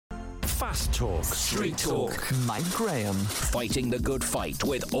Fast Talk. Street Talk. Mike Graham. Fighting the good fight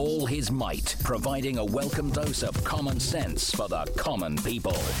with all his might, providing a welcome dose of common sense for the common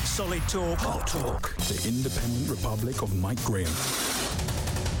people. Solid Talk. Hot Talk. The Independent Republic of Mike Graham.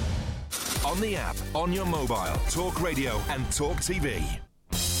 On the app, on your mobile, Talk Radio and Talk TV.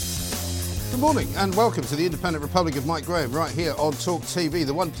 Good morning and welcome to the Independent Republic of Mike Graham right here on Talk TV,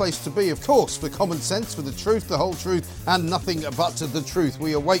 the one place to be, of course, for common sense, for the truth, the whole truth and nothing but the truth.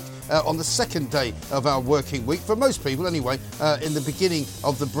 We awake on the second day of our working week, for most people anyway, in the beginning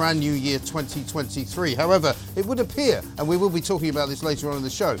of the brand new year 2023. However, it would appear, and we will be talking about this later on in the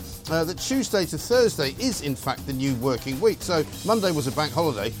show, that Tuesday to Thursday is in fact the new working week. So Monday was a bank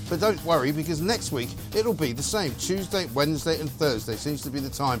holiday, but don't worry because next week it'll be the same. Tuesday, Wednesday and Thursday seems to be the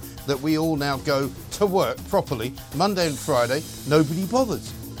time that we all now go to work properly. Monday and Friday, nobody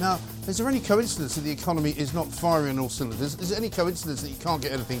bothers. Now, is there any coincidence that the economy is not firing on all cylinders? Is it any coincidence that you can't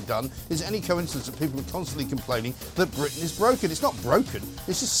get anything done? Is it any coincidence that people are constantly complaining that Britain is broken? It's not broken,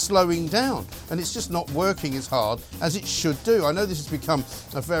 it's just slowing down and it's just not working as hard as it should do. I know this has become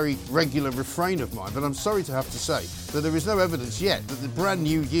a very regular refrain of mine, but I'm sorry to have to say that there is no evidence yet that the brand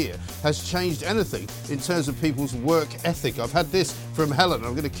new year has changed anything in terms of people's work ethic. I've had this from Helen.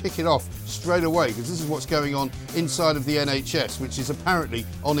 I'm going to kick it off straight away because this is what's going on inside of the NHS, which is apparently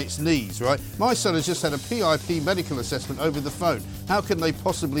on its knees, right? My son has just had a PIP medical assessment over the phone. How can they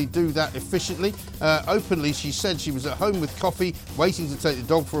possibly do that efficiently? Openly, she said she was at home with coffee, waiting to take the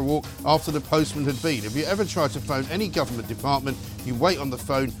dog for a walk after the postman had been. Have you ever tried to phone any government department? You wait on the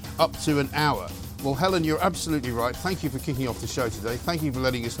phone up to an hour. Well, Helen, you're absolutely right. Thank you for kicking off the show today. Thank you for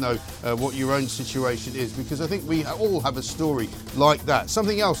letting us know what your own situation is, because I think we all have a story like that.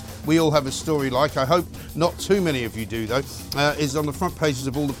 Something else we all have a story like, I hope not too many of you do though, is on the front pages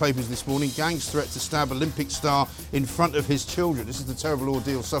of all the papers this morning. Gangs threat to stab Olympic star in front of his children. This is the terrible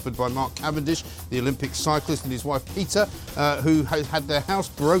ordeal suffered by Mark Cavendish, the Olympic cyclist, and his wife Peter, who had their house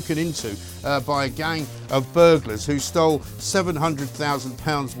broken into by a gang of burglars who stole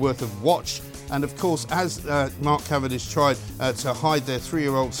 £700,000 worth of watch. And of course, as Mark Cavendish tried to hide their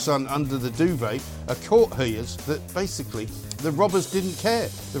 3-year-old son under the duvet, a court hears that basically the robbers didn't care.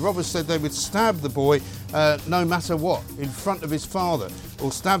 The robbers said they would stab the boy no matter what in front of his father,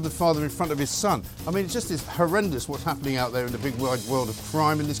 or stab the father in front of his son. I mean, it just is horrendous what's happening out there in the big wide world of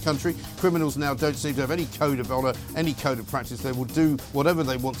crime in this country. Criminals now don't seem to have any code of honour, any code of practice. They will do whatever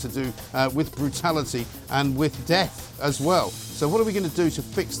they want to do with brutality and with death as well. So what are we going to do to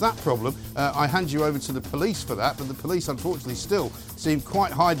fix that problem? I hand you over to the police for that, but the police unfortunately still seem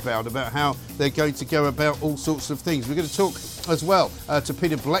quite hidebound about how they're going to go about all sorts of things. We're going to talk as well to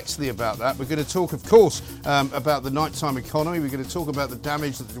Peter Bleksley about that. We're going to talk, of course, about the nighttime economy. We're going to talk about the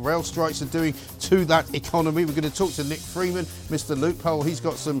damage that the rail strikes are doing to that economy. We're going to talk to Nick Freeman, Mr. Loophole. He's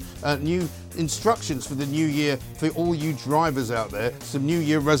got some new instructions for the new year for all you drivers out there, some new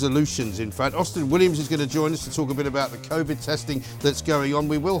year resolutions in fact. Austin Williams is going to join us to talk a bit about the COVID testing that's going on.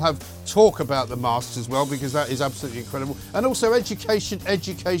 We will have talk about the masks as well, because that is absolutely incredible. And also education,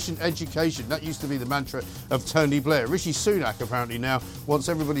 education, education. That used to be the mantra of Tony Blair. Rishi Sunak apparently now wants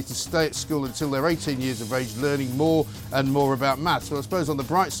everybody to stay at school until they're 18 years of age, learning more and more about maths. Well, I suppose on the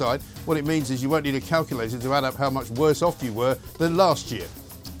bright side, what it means is you won't need a calculator to add up how much worse off you were than last year.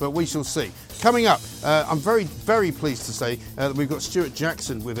 But we shall see. Coming up, I'm very, very pleased to say that we've got Stuart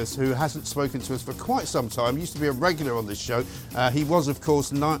Jackson with us, who hasn't spoken to us for quite some time. He used to be a regular on this show. He was, of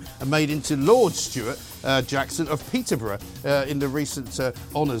course, made into Lord Stuart Jackson of Peterborough in the recent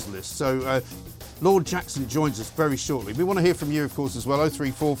honours list. So Lord Jackson joins us very shortly. We want to hear from you, of course, as well.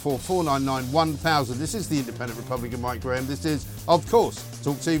 0344 499 1000. This is the Independent Republic of Mike Graham. This is, of course,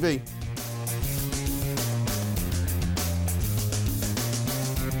 Talk TV.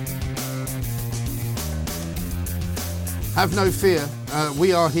 Have no fear,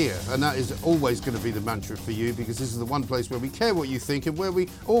 we are here, and that is always going to be the mantra for you, because this is the one place where we care what you think and where we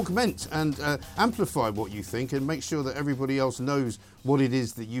augment and amplify what you think and make sure that everybody else knows what it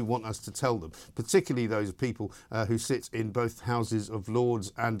is that you want us to tell them, particularly those people who sit in both Houses of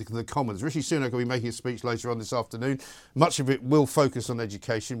Lords and the Commons. Rishi Sunak will be making a speech later on this afternoon. Much of it will focus on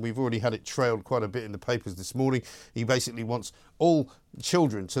education. We've already had it trailed quite a bit in the papers this morning. He basically wants all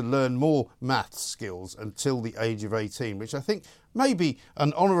children to learn more maths skills until the age of 18, which I think may be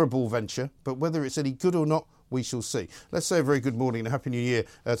an honourable venture, but whether it's any good or not, we shall see. Let's say a very good morning and a Happy New Year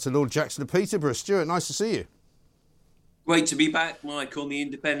to Lord Jackson of Peterborough. Stuart, nice to see you. Great to be back, Mike, on the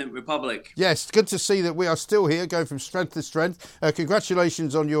Independent Republic. Yes, good to see that we are still here, going from strength to strength.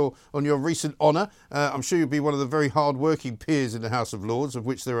 Congratulations on your recent honour. I'm sure you'll be one of the very hard-working peers in the House of Lords, of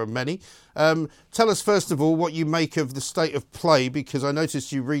which there are many. Tell us, first of all, what you make of the state of play, because I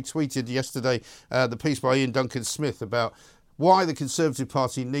noticed you retweeted yesterday the piece by Ian Duncan Smith about why the Conservative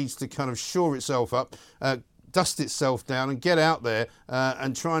Party needs to kind of shore itself up, dust itself down and get out there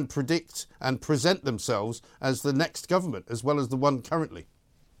and try and predict and present themselves as the next government as well as the one currently.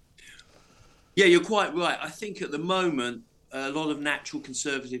 Yeah, you're quite right. I think at the moment, a lot of natural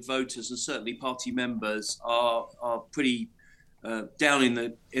Conservative voters and certainly party members are pretty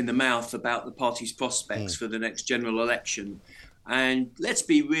down in the mouth about the party's prospects for the next general election. And let's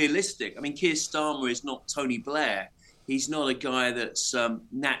be realistic. I mean, Keir Starmer is not Tony Blair. He's not a guy that's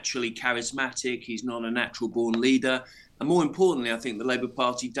naturally charismatic. He's not a natural-born leader. And more importantly, I think the Labour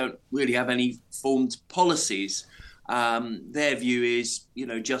Party don't really have any formed policies. Their view is,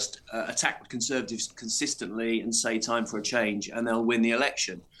 just attack the Conservatives consistently and say time for a change, and they'll win the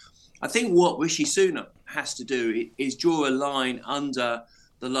election. I think what Rishi Sunak has to do is draw a line under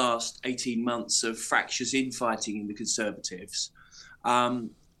the last 18 months of fractious infighting in the Conservatives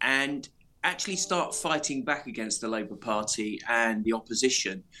and actually start fighting back against the Labour Party and the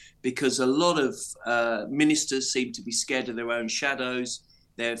opposition, because a lot of ministers seem to be scared of their own shadows.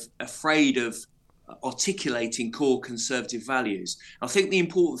 They're afraid of articulating core Conservative values. I think the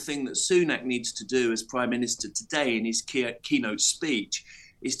important thing that Sunak needs to do as Prime Minister today in his keynote speech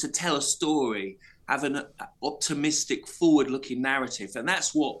is to tell a story, have an optimistic, forward-looking narrative. And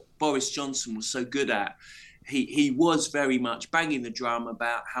that's what Boris Johnson was so good at. He was very much banging the drum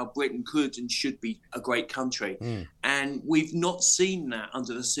about how Britain could and should be a great country. And we've not seen that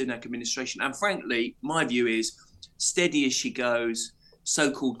under the Sunak administration. And frankly, my view is steady as she goes,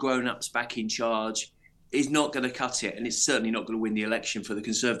 so-called grown-ups back in charge is not going to cut it. And it's certainly not going to win the election for the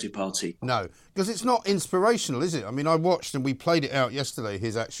Conservative Party. No, because it's not inspirational, is it? I mean, I watched and we played it out yesterday,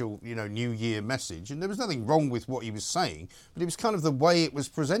 his actual, New Year message. And there was nothing wrong with what he was saying, but it was kind of the way it was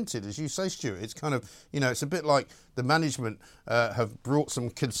presented, as you say, Stuart. It's kind of, it's a bit like the management have brought some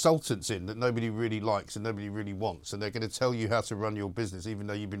consultants in that nobody really likes and nobody really wants. And they're going to tell you how to run your business, even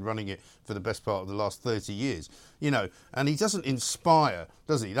though you've been running it for the best part of the last 30 years. And he doesn't inspire,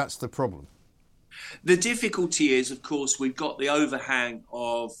 does he? That's the problem. The difficulty is, of course, we've got the overhang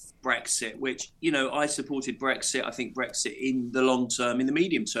of Brexit, which, I supported Brexit. I think Brexit in the long term, in the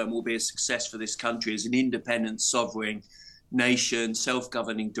medium term, will be a success for this country as an independent, sovereign nation,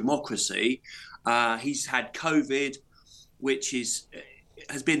 self-governing democracy. He's had COVID, which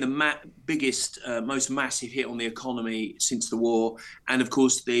has been the biggest, most massive hit on the economy since the war. And, of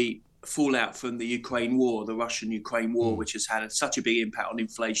course, the fallout from the Ukraine war, the Russian-Ukraine war, which has had such a big impact on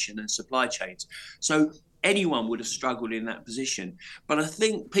inflation and supply chains. So anyone would have struggled in that position. But I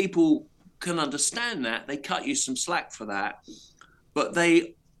think people can understand that. They cut you some slack for that. But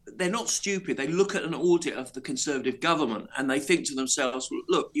they're not stupid. They look at an audit of the Conservative government and they think to themselves,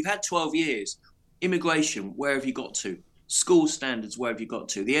 look, you've had 12 years. Immigration, where have you got to? School standards, where have you got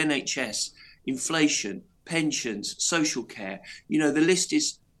to? The NHS, inflation, pensions, social care. The list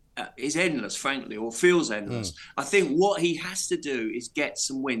is endless, frankly, or feels endless. I think what he has to do is get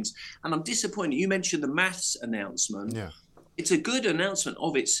some wins. And I'm disappointed. You mentioned the maths announcement. Yeah. It's a good announcement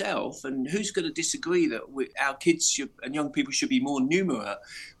of itself. And who's going to disagree that our kids and young people should be more numerate?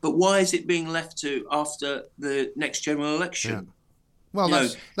 But why is it being left to after the next general election? Yeah. Well,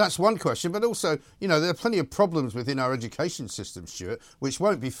 that's one question, but also, there are plenty of problems within our education system, Stuart, which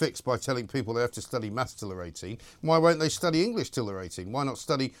won't be fixed by telling people they have to study maths till they're 18. Why won't they study English till they're 18? Why not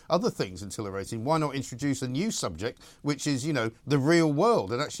study other things until they're 18? Why not introduce a new subject, which is, the real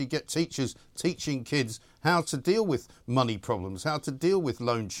world, and actually get teachers teaching kids how to deal with money problems, how to deal with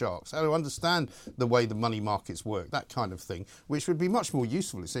loan sharks, how to understand the way the money markets work, that kind of thing, which would be much more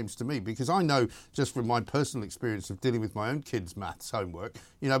useful, it seems to me, because I know just from my personal experience of dealing with my own kids' maths homework,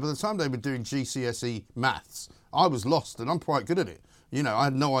 by the time they were doing GCSE maths, I was lost and I'm quite good at it. I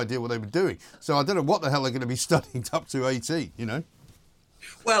had no idea what they were doing. So I don't know what the hell they're going to be studying up to 18,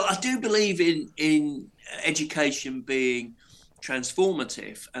 Well, I do believe in education being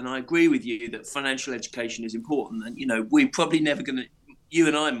transformative, and I agree with you that financial education is important. And we're probably never going to, you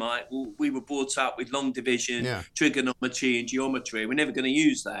and I might, we were brought up with long division, trigonometry and geometry. We're never going to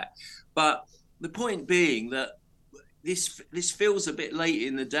use that. But the point being that this feels a bit late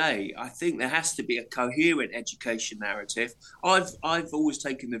in the day. I think there has to be a coherent education narrative. I've always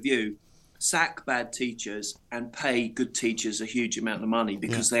taken the view, sack bad teachers and pay good teachers a huge amount of money,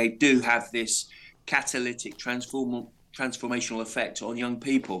 because they do have this catalytic, transformative transformational effect on young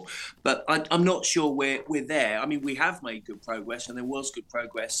people. But I'm not sure we're there. I mean, we have made good progress, and there was good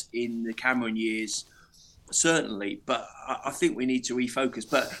progress in the Cameron years, certainly, but I think we need to refocus.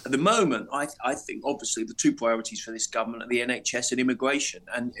 But at the moment, I think obviously the two priorities for this government are the NHS and immigration.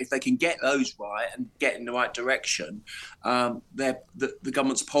 And if they can get those right and get in the right direction, the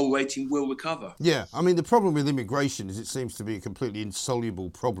government's poll rating will recover. Yeah, I mean, the problem with immigration is it seems to be a completely insoluble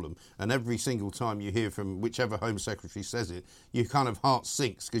problem. And every single time you hear from whichever Home Secretary says it, your kind of heart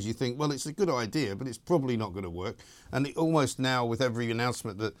sinks because you think, well, it's a good idea, but it's probably not going to work. And it almost now, with every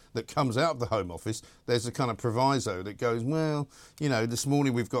announcement that comes out of the Home Office, there's a kind of proviso that goes, well, you know, this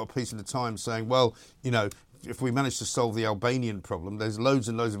morning we've got a piece of the Times saying, well, you know, if we manage to solve the Albanian problem, there's loads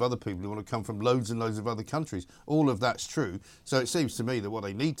and loads of other people who want to come from loads and loads of other countries. All of that's true. So it seems to me that what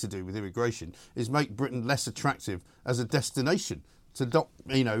they need to do with immigration is make Britain less attractive as a destination, to not,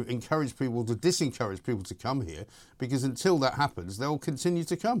 you know, encourage people, to disencourage people to come here, because until that happens, they'll continue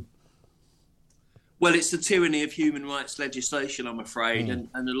to come. Well, it's the tyranny of human rights legislation, I'm afraid, and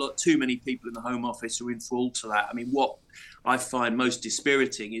too many people in the Home Office are enthralled to that. I mean, what I find most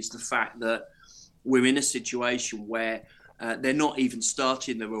dispiriting is the fact that we're in a situation where they're not even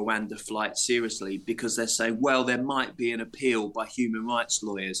starting the Rwanda flight seriously because they're saying, well, there might be an appeal by human rights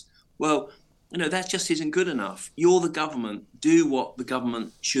lawyers. Well, you know, that just isn't good enough. You're the government. Do what the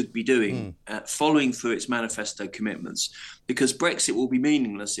government should be doing, following through its manifesto commitments, because Brexit will be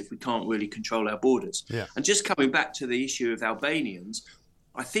meaningless if we can't really control our borders. Yeah. And just coming back to the issue of Albanians,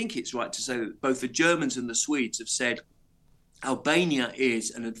 I think it's right to say that both the Germans and the Swedes have said Albania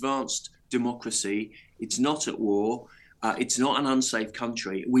is an advanced democracy. It's not at war. It's not an unsafe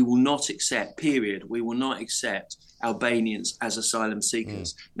country. We will not accept, period. We will not accept Albanians as asylum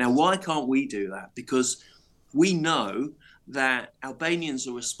seekers. Now, why can't we do that? Because we know that Albanians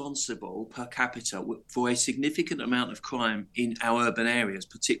are responsible per capita for a significant amount of crime in our urban areas,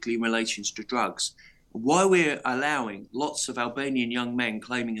 particularly in relation to drugs. Why we're allowing lots of Albanian young men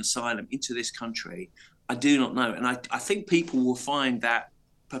claiming asylum into this country, I do not know. And I think people will find that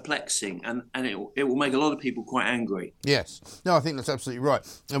perplexing, and it will make a lot of people quite angry. Yes. No, I think that's absolutely right.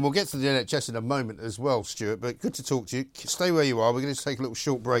 And we'll get to the NHS in a moment as well, Stuart, but good to talk to you. Stay where you are. We're going to take a little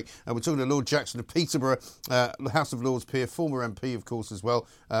short break, and we're talking to Lord Jackson of Peterborough, House of Lords peer, former MP, of course, as well.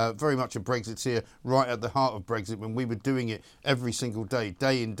 Very much a Brexiteer, right at the heart of Brexit, when we were doing it every single day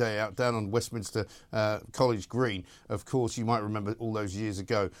in, day out, down on Westminster College Green. Of course, you might remember all those years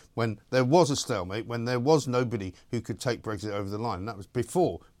ago when there was a stalemate, when there was nobody who could take Brexit over the line, and that was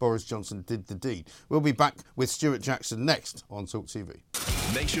before Boris Johnson did the deed. We'll be back with Stuart Jackson next on Talk TV.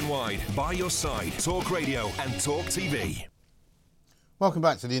 Nationwide, by your side, Talk Radio and Talk TV. Welcome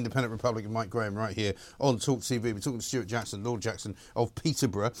back to the Independent Republic of Mike Graham right here on Talk TV. We're talking to Stuart Jackson, Lord Jackson of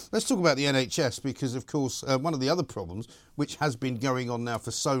Peterborough. Let's talk about the NHS because, of course, one of the other problems, which has been going on now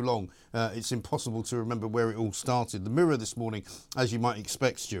for so long, it's impossible to remember where it all started. The Mirror this morning, as you might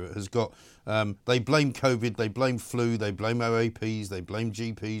expect, Stuart, has got, they blame COVID, they blame flu, they blame OAPs, they blame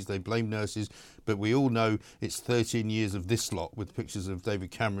GPs, they blame nurses, but we all know it's 13 years of this lot with pictures of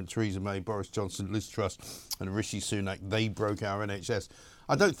David Cameron, Theresa May, Boris Johnson, Liz Truss and Rishi Sunak. They broke our NHS.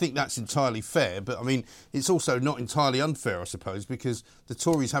 I don't think that's entirely fair, but I mean, it's also not entirely unfair, I suppose, because the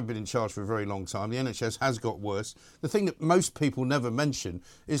Tories have been in charge for a very long time. The NHS has got worse. The thing that most people never mention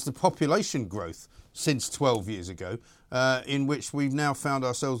is the population growth since 12 years ago, in which we've now found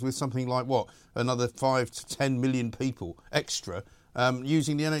ourselves with something like, what, another 5 to 10 million people extra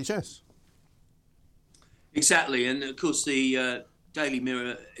using the NHS. Exactly, and of course the Daily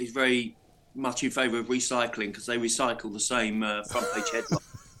Mirror is very much in favour of recycling because they recycle the same front page headline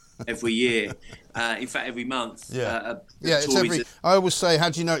every year. In fact, every month. It's every. I always say, how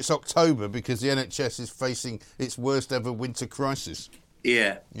do you know it's October? Because the NHS is facing its worst ever winter crisis.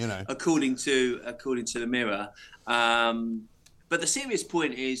 Yeah, you know, according to the Mirror. But the serious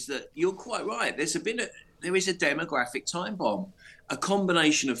point is that you're quite right. There is a demographic time bomb. A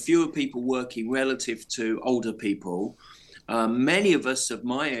combination of fewer people working relative to older people. Many of us of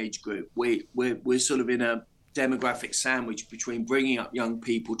my age group, we're sort of in a demographic sandwich between bringing up young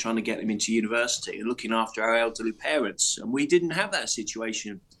people, trying to get them into university and looking after our elderly parents. And we didn't have that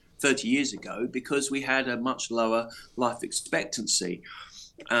situation 30 years ago because we had a much lower life expectancy.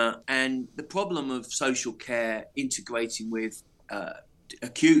 And the problem of social care integrating with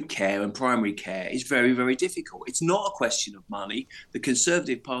acute care and primary care is very, very difficult. It's not a question of money. The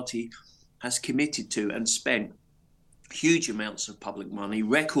Conservative Party has committed to and spent huge amounts of public money,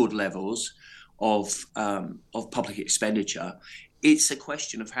 record levels of public expenditure. It's a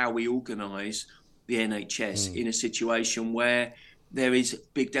question of how we organise the NHS in a situation where there is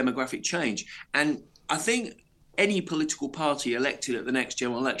big demographic change. And I think any political party elected at the next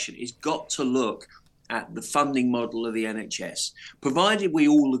general election has got to look at the funding model of the NHS. Provided we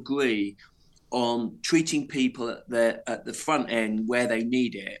all agree on treating people at the front end where they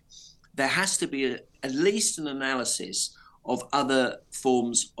need it, there has to be at least an analysis of other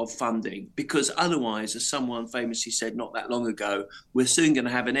forms of funding, because otherwise, as someone famously said not that long ago, we're soon going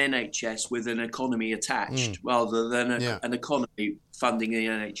to have an NHS with an economy attached rather than an economy funding the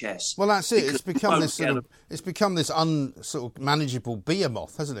NHS. Well, that's it. It's become this sort of manageable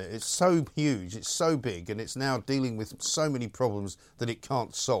behemoth, hasn't it? It's so huge, it's so big, and it's now dealing with so many problems that it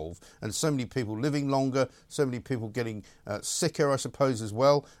can't solve, and so many people living longer, so many people getting sicker, I suppose, as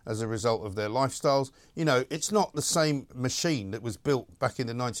well as a result of their lifestyles. You know, it's not the same machine that was built back in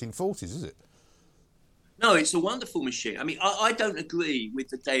the 1940s, is it? No, it's a wonderful machine. I mean, I don't agree with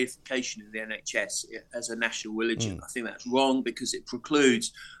the deification of the NHS as a national religion. I think that's wrong because it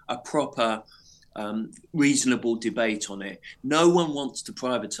precludes a proper, reasonable debate on it. No one wants to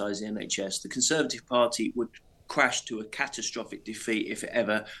privatise the NHS. The Conservative Party would crash to a catastrophic defeat if it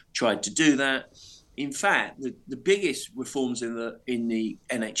ever tried to do that. In fact, the biggest reforms in the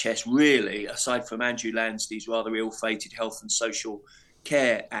NHS, really, aside from Andrew Lansley's rather ill-fated Health and Social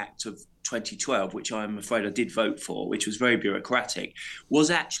Care Act of 2012, which I'm afraid I did vote for, which was very bureaucratic, was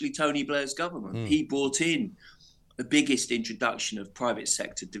actually Tony Blair's government. He brought in the biggest introduction of private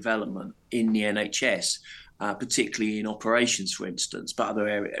sector development in the NHS, particularly in operations, for instance, but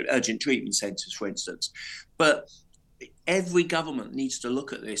other urgent treatment centres, for instance. But every government needs to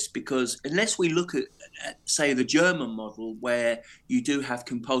look at this, because unless we look at, say, the German model, where you do have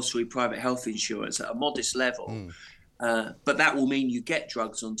compulsory private health insurance at a modest level, but that will mean you get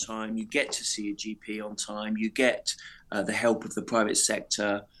drugs on time, you get to see a GP on time, you get the help of the private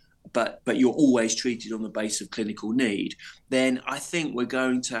sector, but you're always treated on the basis of clinical need, then I think we're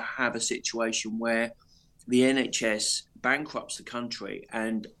going to have a situation where the NHS bankrupts the country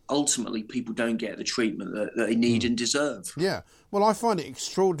and ultimately people don't get the treatment that they need and deserve. Yeah. Well, I find it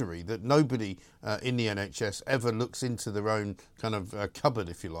extraordinary that nobody in the NHS ever looks into their own kind of cupboard,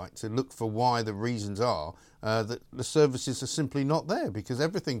 if you like, to look for why the reasons are that the services are simply not there, because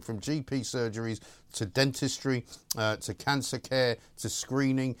everything from GP surgeries to dentistry to cancer care to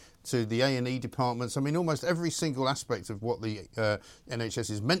screening to the A&E departments, I mean, almost every single aspect of what the NHS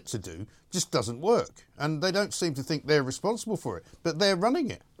is meant to do just doesn't work. And they don't seem to think they're responsible for it, but they're running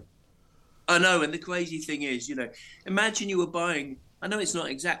it. I know, and the crazy thing is, imagine you were buying, I know it's not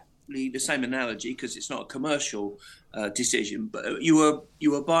exactly the same analogy because it's not a commercial decision, but you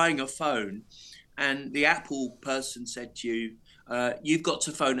were buying a phone and the Apple person said to you, you've got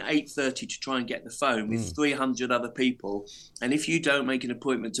to phone at 8:30 to try and get the phone with 300 other people, and if you don't make an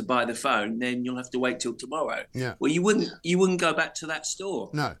appointment to buy the phone, then you'll have to wait till tomorrow. Yeah. Well, you wouldn't go back to that store.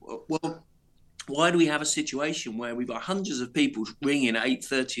 No. Well, why do we have a situation where we've got hundreds of people ringing at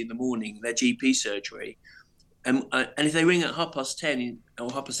 8:30 in the morning, their GP surgery, and if they ring at 10:30 or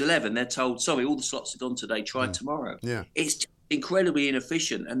 11:30, they're told, sorry, all the slots are gone today, try tomorrow. Yeah. It's incredibly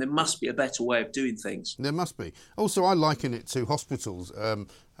inefficient, and there must be a better way of doing things. There must be. Also, I liken it to hospitals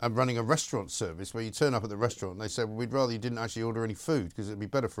running a restaurant service where you turn up at the restaurant and they say, well, we'd rather you didn't actually order any food because it'd be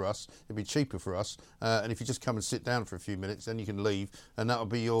better for us, it'd be cheaper for us, and if you just come and sit down for a few minutes, then you can leave, and that'll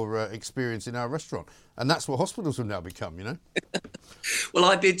be your experience in our restaurant. And that's what hospitals will now become, Well,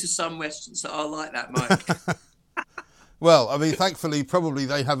 I've been to some restaurants that are like that, Mike. Well, I mean, thankfully, probably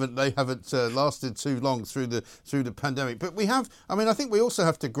they haven't lasted too long through the pandemic. But we have, I think we also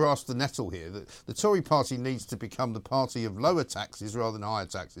have to grasp the nettle here that the Tory party needs to become the party of lower taxes rather than higher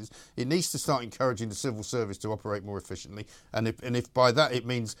taxes. It needs to start encouraging the civil service to operate more efficiently, and if by that it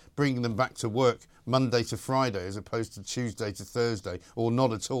means bringing them back to work Monday to Friday as opposed to Tuesday to Thursday or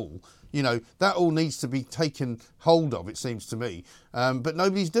not at all. That all needs to be taken hold of, it seems to me. But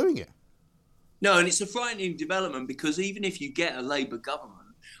nobody's doing it. No, and it's a frightening development because even if you get a Labour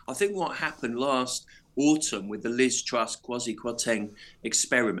government, I think what happened last autumn with the Liz Truss Kwasi Kwarteng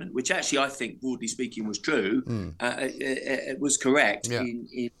experiment, which actually I think, broadly speaking, was true, it was correct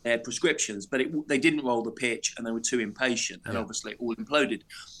in their prescriptions, but they didn't roll the pitch and they were too impatient, and obviously it all imploded.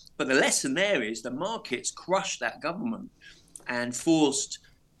 But the lesson there is the markets crushed that government and forced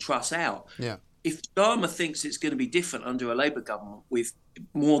Truss out. Yeah. If Starmer thinks it's going to be different under a Labour government with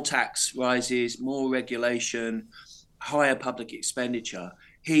more tax rises, more regulation, higher public expenditure,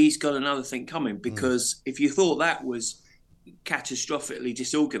 he's got another thing coming, because if you thought that was catastrophically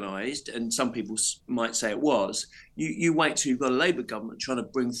disorganised, and some people might say it was, you wait till you've got a Labour government trying to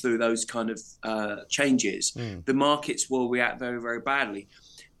bring through those kind of changes. The markets will react very, very badly.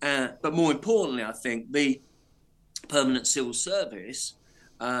 But more importantly, I think the permanent civil service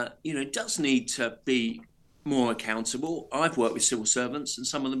does need to be more accountable. I've worked with civil servants, and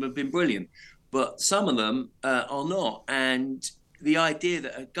some of them have been brilliant, but some of them are not. And the idea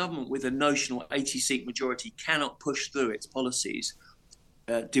that a government with a notional 80-seat majority cannot push through its policies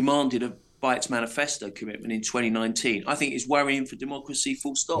demanded by its manifesto commitment in 2019, I think is worrying for democracy,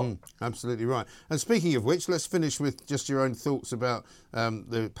 full stop. Absolutely right. And speaking of which, let's finish with just your own thoughts about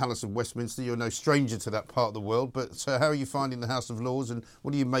the Palace of Westminster. You're no stranger to that part of the world, but how are you finding the House of Lords, and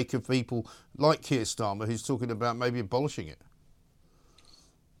what do you make of people like Keir Starmer, who's talking about maybe abolishing it?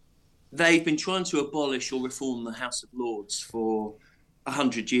 They've been trying to abolish or reform the House of Lords for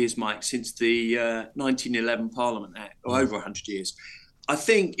 100 years, Mike, since the 1911 Parliament Act, or over 100 years. I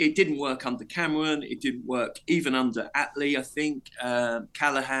think it didn't work under Cameron. It didn't work even under Attlee, I think,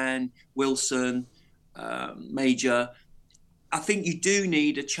 Callaghan, Wilson, Major. I think you do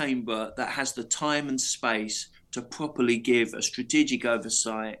need a chamber that has the time and space to properly give a strategic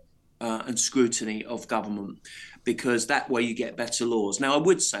oversight and scrutiny of government, because that way you get better laws. Now, I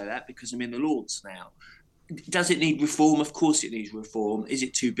would say that because I'm in the Lords now. Does it need reform? Of course it needs reform. Is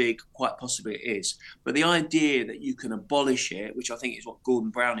it too big? Quite possibly it is. But the idea that you can abolish it, which I think is what Gordon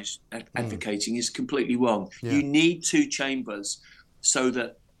Brown is advocating, is completely wrong. Yeah. You need two chambers so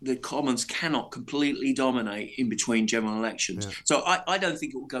that the Commons cannot completely dominate in between general elections. Yeah. So I don't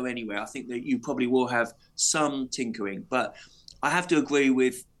think it will go anywhere. I think that you probably will have some tinkering. But I have to agree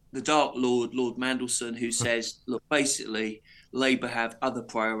with the Dark Lord, Lord Mandelson, who says, look, basically, Labour have other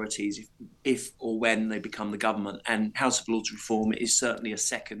priorities if or when they become the government, and House of Lords reform is certainly a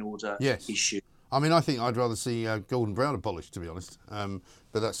second-order issue. I mean, I think I'd rather see Gordon Brown abolished, to be honest.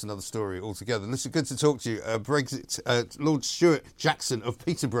 But that's another story altogether. Listen, good to talk to you. Brexit, Lord Stuart Jackson of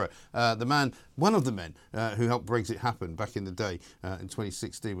Peterborough, the man, one of the men who helped Brexit happen back in the day in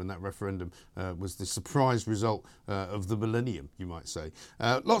 2016 when that referendum was the surprise result of the millennium, you might say.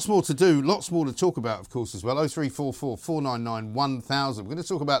 Lots more to do, lots more to talk about, of course, as well. 0344 499 1000. We're going to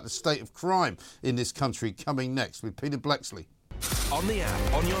talk about the state of crime in this country coming next with Peter Bleksley. On the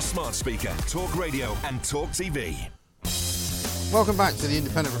app, on your smart speaker, Talk Radio and Talk TV. Welcome back to the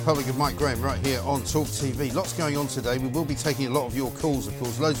Independent Republic of Mike Graham right here on Talk TV. Lots going on today. We will be taking a lot of your calls, of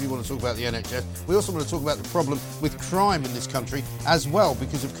course. Loads of you want to talk about the NHS. We also want to talk about the problem with crime in this country as well,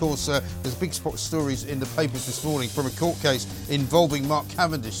 because, of course, there's big stories in the papers this morning from a court case involving Mark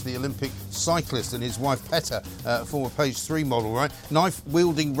Cavendish, the Olympic cyclist, and his wife Peta, former Page 3 model, right?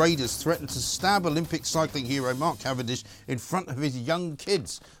 Knife-wielding raiders threatened to stab Olympic cycling hero Mark Cavendish in front of his young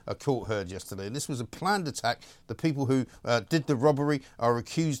kids, a court heard yesterday. And this was a planned attack. The people who did the robbery are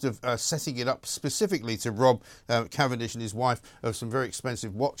accused of setting it up specifically to rob Cavendish and his wife of some very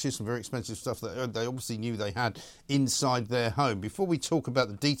expensive watches, some very expensive stuff that they obviously knew they had inside their home. Before we talk about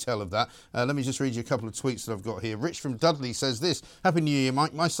the detail of that, let me just read you a couple of tweets that I've got here. Rich from Dudley says this: Happy New Year,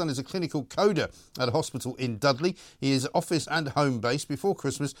 Mike. My son is a clinical coder at a hospital in Dudley. He is office and home-based. Before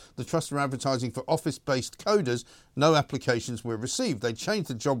Christmas, the trust were advertising for office-based coders. No applications were received. They changed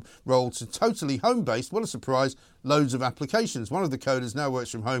the job role to totally home-based. What a surprise. Loads of applications. One of the coders now works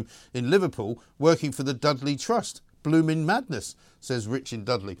from home in Liverpool, working for the Dudley Trust. Bloomin' madness, says Rich in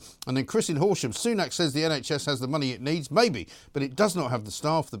Dudley. And then Chris in Horsham. Sunak says the NHS has the money it needs. Maybe, but it does not have the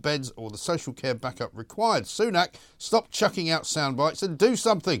staff, the beds or the social care backup required. Sunak, stop chucking out sound bites and do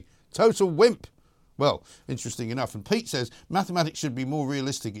something. Total wimp. Well, interesting enough. And Pete says mathematics should be more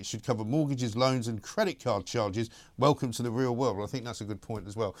realistic. It should cover mortgages, loans and credit card charges. Welcome to the real world. Well, I think that's a good point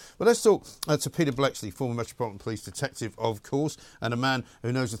as well. But let's talk to Peter Bleksley, former Metropolitan Police detective, of course, and a man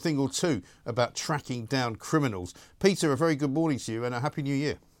who knows a thing or two about tracking down criminals. Peter, a very good morning to you and a Happy New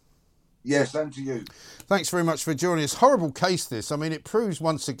Year. Yes, and to you. Thanks very much for joining us. Horrible case, this. I mean, it proves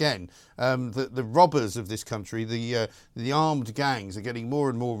once again that the robbers of this country, the armed gangs, are getting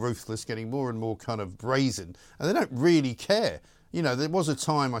more and more ruthless, getting more and more kind of brazen, and they don't really care. You know, there was a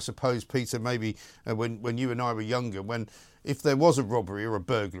time, I suppose, Peter, maybe when you and I were younger, when if there was a robbery or a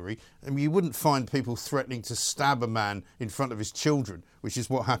burglary, you wouldn't find people threatening to stab a man in front of his children, which is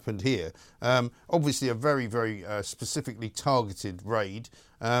what happened here. Obviously, a very, very specifically targeted raid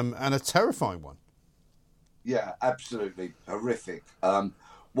and a terrifying one. Yeah, absolutely horrific.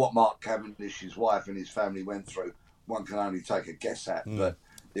 What Mark Cavendish, his wife and his family went through, one can only take a guess at, but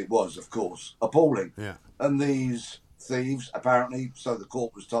it was, of course, appalling. Yeah. And these thieves, apparently, so the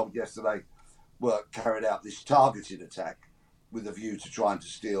court was told yesterday, carried out this targeted attack with a view to trying to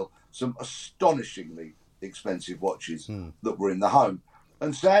steal some astonishingly expensive watches that were in the home.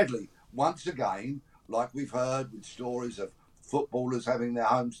 And sadly, once again, like we've heard with stories of footballers having their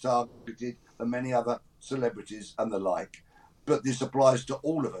homes targeted and many other celebrities and the like, but this applies to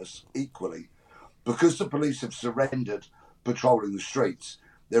all of us equally. Because the police have surrendered patrolling the streets,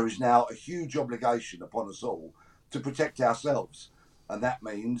 there is now a huge obligation upon us all to protect ourselves. And that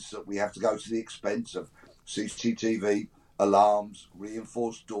means that we have to go to the expense of CCTV, alarms,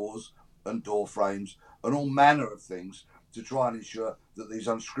 reinforced doors and door frames, and all manner of things to try and ensure that these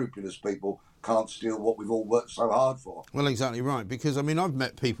unscrupulous people can't steal what we've all worked so hard for. Well, exactly right, because, I mean, I've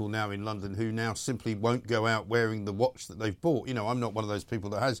met people now in London who now simply won't go out wearing the watch that they've bought. You know, I'm not one of those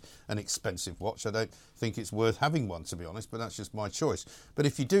people that has an expensive watch. I don't think it's worth having one, to be honest, but that's just my choice. But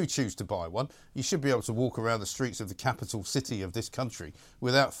if you do choose to buy one, you should be able to walk around the streets of the capital city of this country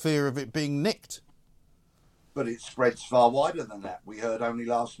without fear of it being nicked. But it spreads far wider than that. We heard only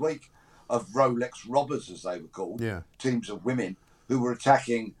last week of Rolex robbers, as they were called, teams of women who were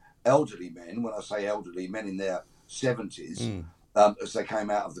attacking elderly men, when I say elderly, men in their 70s, as they came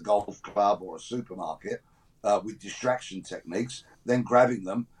out of the golf club or a supermarket with distraction techniques, then grabbing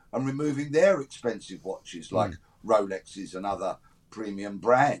them and removing their expensive watches like Rolexes and other premium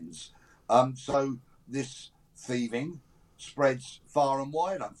brands. So this thieving spreads far and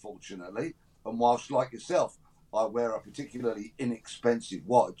wide, unfortunately. And whilst, like yourself, I wear a particularly inexpensive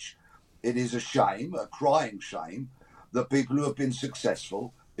watch, it is a shame, a crying shame, that people who have been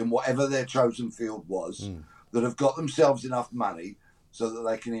successful in whatever their chosen field was, that have got themselves enough money so that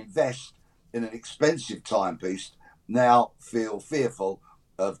they can invest in an expensive timepiece, now feel fearful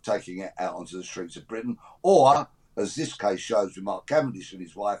of taking it out onto the streets of Britain, or, as this case shows with Mark Cavendish and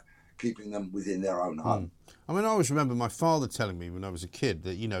his wife, keeping them within their own home. I mean, I always remember my father telling me when I was a kid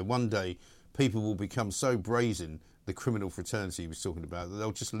that, you know, one day people will become so brazen, the criminal fraternity he was talking about, that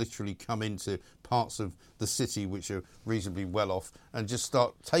they'll just literally come into parts of the city which are reasonably well off and just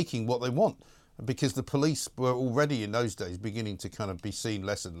start taking what they want, because the police were already in those days beginning to kind of be seen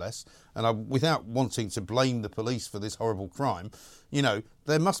less and less. And without wanting to blame the police for this horrible crime, you know,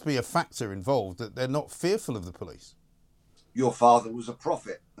 there must be a factor involved that they're not fearful of the police. Your father was a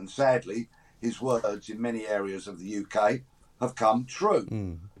prophet, and sadly his words in many areas of the UK have come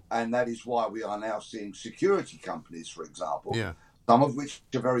true. And that is why we are now seeing security companies, for example, some of which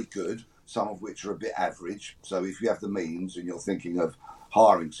are very good, some of which are a bit average. So if you have the means and you're thinking of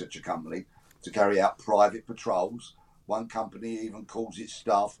hiring such a company to carry out private patrols, one company even calls its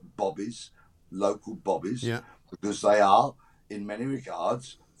staff bobbies, local bobbies, because they are, in many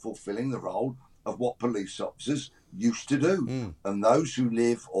regards, fulfilling the role of what police officers used to do. And those who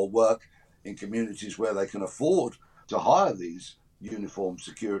live or work in communities where they can afford to hire these uniformed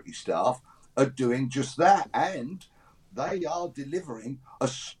security staff are doing just that, and they are delivering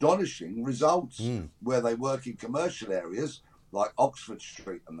astonishing results. Where they work in commercial areas like Oxford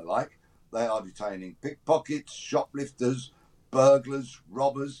Street and the like, they are detaining pickpockets, shoplifters, burglars,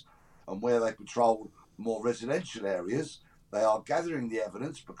 robbers, and where they patrol more residential areas, they are gathering the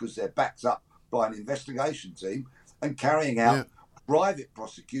evidence because they're backed up by an investigation team and carrying out private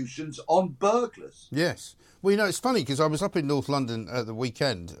prosecutions on burglars. Yes. Well, you know, it's funny because I was up in North London at the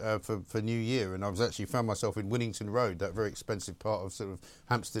weekend for New Year, and I was actually found myself in Winnington Road, that very expensive part of sort of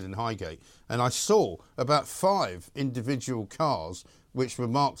Hampstead and Highgate, and I saw about 5 individual cars which were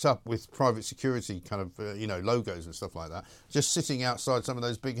marked up with private security kind of, you know, logos and stuff like that, just sitting outside some of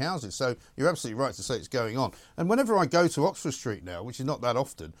those big houses. So you're absolutely right to say it's going on. And whenever I go to Oxford Street now, which is not that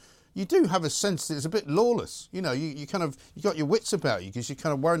often, you do have a sense that it's a bit lawless. You know, you kind of, you got your wits about you because you're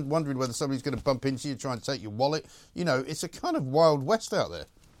kind of wondering whether somebody's going to bump into you, try and take your wallet. You know, it's a kind of Wild West out there.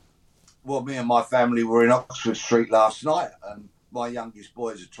 Well, me and my family were in Oxford Street last night, and my youngest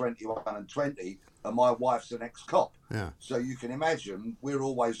boys are 21 and 20, and my wife's an ex-cop. Yeah. So you can imagine we're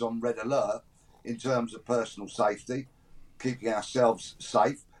always on red alert in terms of personal safety, keeping ourselves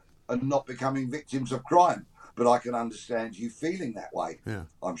safe and not becoming victims of crime. But I can understand you feeling that way. Yeah.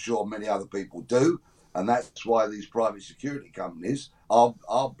 I'm sure many other people do. And that's why these private security companies are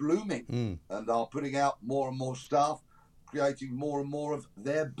blooming and are putting out more and more staff, creating more and more of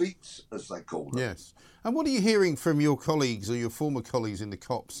their beats, as they call them. Yes. And what are you hearing from your colleagues or your former colleagues in the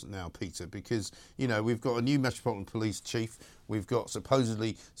cops now, Peter? Because, you know, we've got a new Metropolitan Police chief. We've got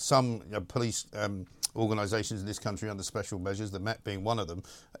supposedly some police organisations in this country under special measures, the Met being one of them.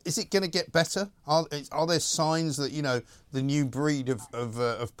 Is it going to get better? Are there signs that, you know, the new breed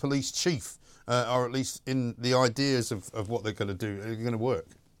of police chief are at least in the ideas of what they're going to do, are going to work?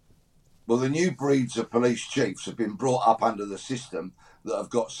 Well, the new breeds of police chiefs have been brought up under the system that have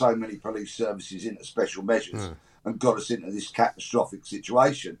got so many police services into special measures and got us into this catastrophic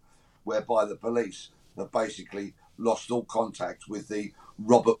situation whereby the police have basically lost all contact with the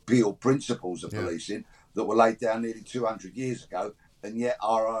Robert Peel principles of policing that were laid down nearly 200 years ago and yet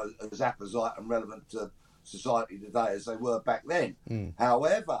are as apposite and relevant to society today as they were back then.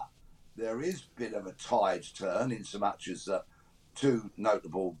 However, there is a bit of a tide turn in so much as that two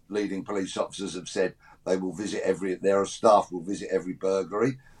notable leading police officers have said they will visit their staff will visit every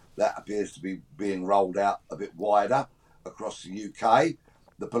burglary. That appears to be being rolled out a bit wider across the UK.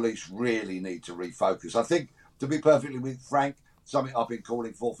 The police really need to refocus. I think, to be perfectly frank, something I've been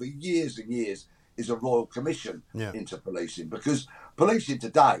calling for years and years is a royal commission into policing, because policing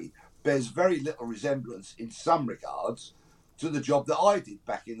today bears very little resemblance in some regards to the job that I did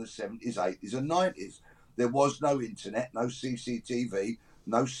back in the 70s, 80s and 90s. There was no internet, no CCTV,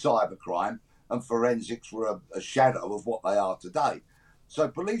 no cybercrime, and forensics were a shadow of what they are today. So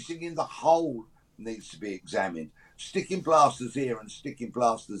policing in the whole needs to be examined. Sticking plasters here and sticking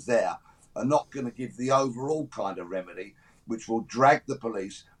plasters there are not going to give the overall kind of remedy which will drag the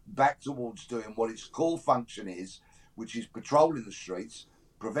police back towards doing what its core function is, which is patrolling the streets,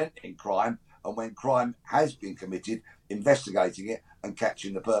 preventing crime, and when crime has been committed, investigating it and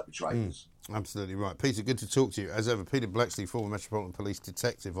catching the perpetrators. Absolutely right. Peter, good to talk to you. As ever, Peter Bleksley, former Metropolitan Police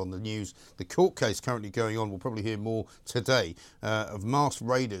detective, on the news. The court case currently going on, we'll probably hear more today, of masked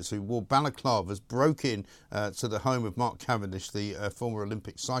raiders who wore balaclavas, broke in to the home of Mark Cavendish, the former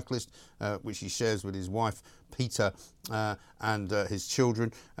Olympic cyclist, which he shares with his wife, Peter, and his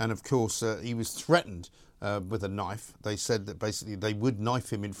children. And, of course, he was threatened with a knife. They said that basically they would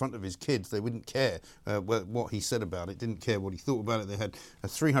knife him in front of his kids. They wouldn't care what he said about it, didn't care what he thought about it. They had a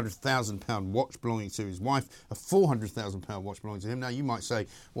 £300,000 watch belonging to his wife, a £400,000 watch belonging to him. Now, you might say,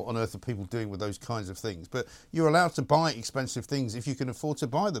 what on earth are people doing with those kinds of things? But you're allowed to buy expensive things if you can afford to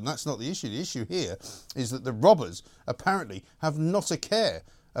buy them. That's not the issue. The issue here is that the robbers apparently have not a care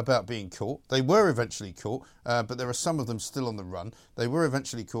about being caught. They were eventually caught, but there are some of them still on the run. They were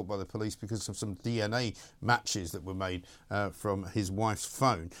eventually caught by the police because of some DNA matches that were made from his wife's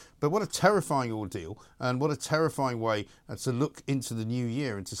phone. But what a terrifying ordeal, and what a terrifying way to look into the new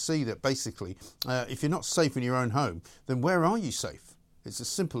year and to see that basically if you're not safe in your own home, then where are you safe? It's as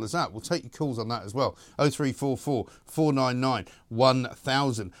simple as that. We'll take your calls on that as well. 0344 499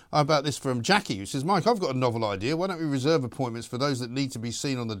 1000. How about this from Jackie, who says, Mike, I've got a novel idea. Why don't we reserve appointments for those that need to be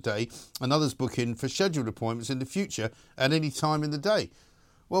seen on the day and others book in for scheduled appointments in the future at any time in the day?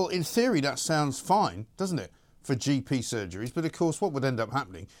 Well, in theory, that sounds fine, doesn't it, for GP surgeries? But, of course, what would end up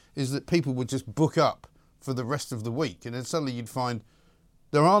happening is that people would just book up for the rest of the week, and then suddenly you'd find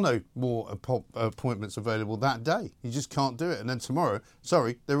there are no more appointments available that day. You just can't do it. And then tomorrow,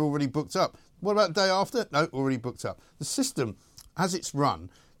 sorry, they're already booked up. What about the day after? No, already booked up. The system, as it's run,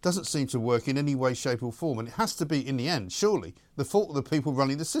 doesn't seem to work in any way, shape or form. And it has to be, in the end, surely, the fault of the people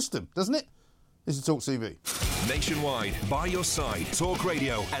running the system, doesn't it? This is Talk TV. Nationwide, by your side, Talk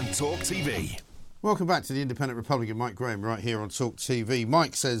Radio and Talk TV. Welcome back to the Independent Republican, Mike Graham, right here on Talk TV.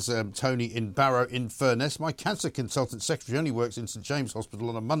 Mike says, Tony in Barrow in Furness, my cancer consultant secretary only works in St James Hospital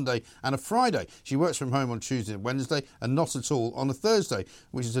on a Monday and a Friday. She works from home on Tuesday and Wednesday and not at all on a Thursday,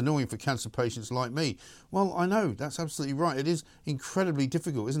 which is annoying for cancer patients like me. Well, I know, that's absolutely right. It is incredibly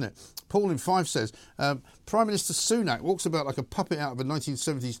difficult, isn't it? Paul in Fife says, Prime Minister Sunak walks about like a puppet out of a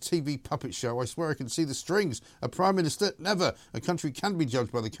 1970s TV puppet show. I swear I can see the strings. A Prime Minister? Never. A country can be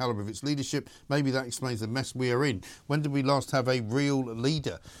judged by the calibre of its leadership. Maybe that explains the mess we are in. When did we last have a real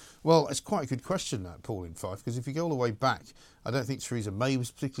leader? Well, it's quite a good question, that, Paul in Fife, because if you go all the way back, I don't think Theresa May was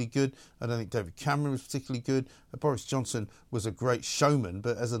particularly good. I don't think David Cameron was particularly good. Boris Johnson was a great showman,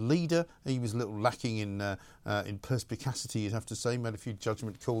 but as a leader, he was a little lacking in perspicacity, you'd have to say. Made a few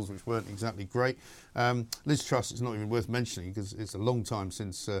judgment calls which weren't exactly great. Liz Truss is not even worth mentioning because it's a long time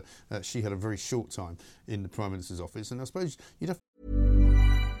since she had a very short time in the Prime Minister's office. And I suppose you'd have...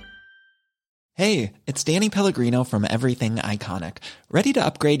 Hey, it's Danny Pellegrino from Everything Iconic. Ready to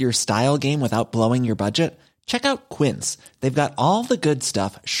upgrade your style game without blowing your budget? Check out Quince. They've got all the good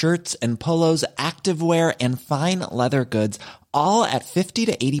stuff, shirts and polos, activewear, and fine leather goods, all at 50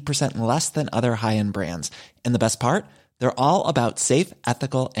 to 80% less than other high-end brands. And the best part? They're all about safe,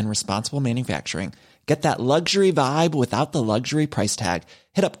 ethical, and responsible manufacturing. Get that luxury vibe without the luxury price tag.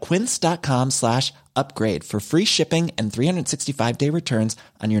 Hit up quince.com/upgrade for free shipping and 365-day returns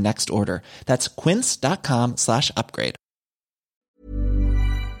on your next order. That's quince.com/upgrade.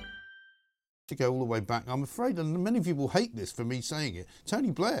 To go all the way back, I'm afraid, and many of you will hate this for me saying it, Tony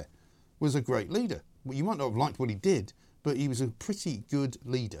Blair was a great leader. Well, you might not have liked what he did, but he was a pretty good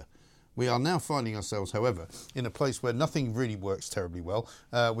leader. We are now finding ourselves, however, in a place where nothing really works terribly well.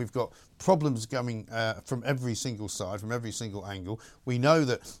 We've got problems coming from every single side, from every single angle. We know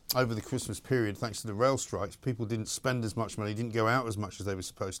that over the Christmas period, thanks to the rail strikes, people didn't spend as much money, didn't go out as much as they were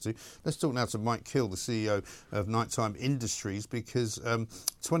supposed to. Let's talk now to Mike Kill, the CEO of Nighttime Industries, because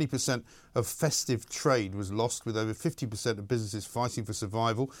 20% of festive trade was lost, with over 50% of businesses fighting for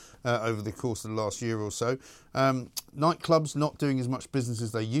survival over the course of the last year or so. Nightclubs not doing as much business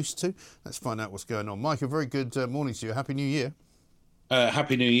as they used to. Let's find out what's going on. Mike, a very good morning to you. Happy New Year.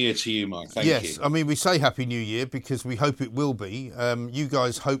 Happy New Year to you, Mike. Thank you. Yes, I mean, we say Happy New Year because we hope it will be. You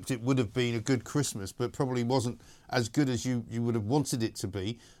guys hoped it would have been a good Christmas, but probably wasn't as good as you would have wanted it to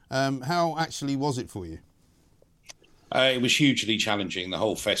be. How actually was it for you? It was hugely challenging, the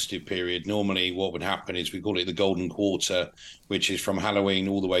whole festive period. Normally what would happen is we call it the golden quarter, which is from Halloween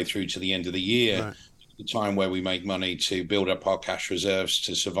all the way through to the end of the year. Right. The time where we make money to build up our cash reserves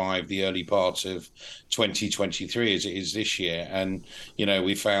to survive the early part of 2023 as it is this year. And, you know,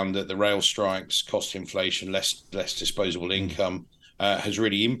 we found that the rail strikes, cost inflation, less disposable income has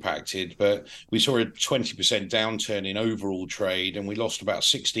really impacted. But we saw a 20% downturn in overall trade, and we lost about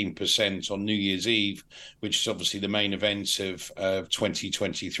 16% on New Year's Eve, which is obviously the main event of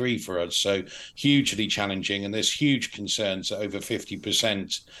 2023 for us. So hugely challenging, and there's huge concerns that over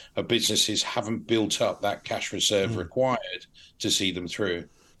 50% of businesses haven't built up that cash reserve required to see them through.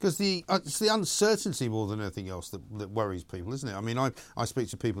 Because it's the uncertainty more than anything else that worries people, isn't it? I mean, I speak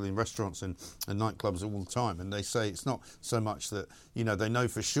to people in restaurants and nightclubs all the time, and they say it's not so much that, you know, they know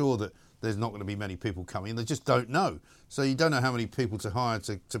for sure that there's not going to be many people coming. They just don't know. So you don't know how many people to hire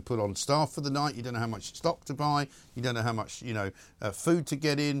to put on staff for the night. You don't know how much stock to buy. You don't know how much, food to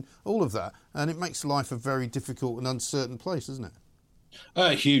get in, all of that. And it makes life a very difficult and uncertain place, isn't it?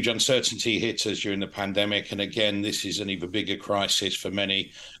 Huge uncertainty hit us during the pandemic, and again, this is an even bigger crisis for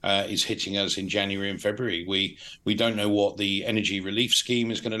many. Is hitting us in January and February. We don't know what the energy relief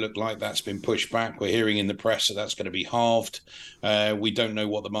scheme is going to look like. That's been pushed back. We're hearing in the press that that's going to be halved. We don't know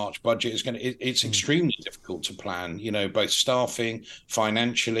what the March budget is going to. It's extremely difficult to plan. You know, both staffing,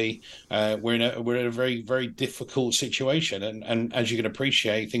 financially. We're in a very, very difficult situation, and as you can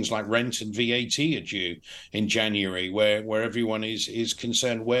appreciate, things like rent and VAT are due in January, where everyone is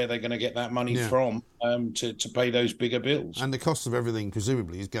concerned where they're going to get that money from to pay those bigger bills. And the cost of everything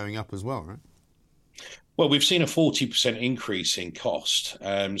presumably is going up as well, right? Well, we've seen a 40% increase in cost.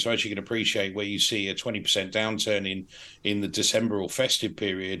 So as you can appreciate, where you see a 20% downturn in the December or festive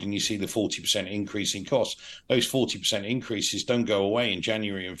period, and you see the 40% increase in cost, those 40% increases don't go away in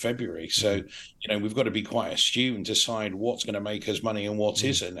January and February. So, you know, we've got to be quite astute and decide what's going to make us money and what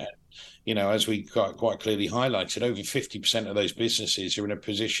isn't. You know, as we quite clearly highlighted, over 50% of those businesses are in a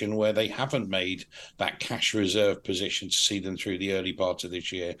position where they haven't made that cash reserve position to see them through the early part of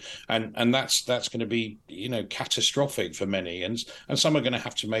this year. And that's going to be, you know, catastrophic for many. And some are going to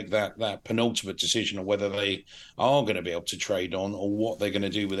have to make that penultimate decision on whether they are going to be able to trade on or what they're going to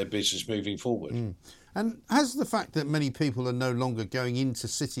do with their business moving forward. And has the fact that many people are no longer going into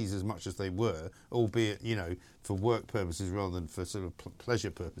cities as much as they were, albeit, you know, for work purposes rather than for sort of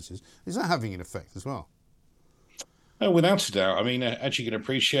pleasure purposes, is that having an effect as well? Oh, without a doubt. I mean, as you can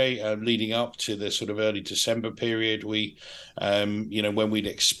appreciate, leading up to the sort of early December period, we, when we'd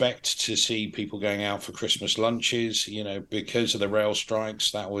expect to see people going out for Christmas lunches, you know, because of the rail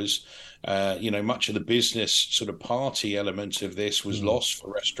strikes, that was, much of the business sort of party element of this was lost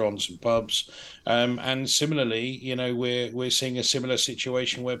for restaurants and pubs. And similarly, you know, we're seeing a similar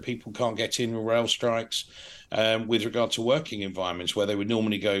situation where people can't get in with rail strikes. With regard to working environments, where they would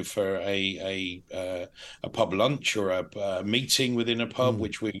normally go for a pub lunch or a meeting within a pub,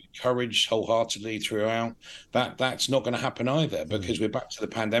 which we encouraged wholeheartedly throughout, that's not going to happen either, because we're back to the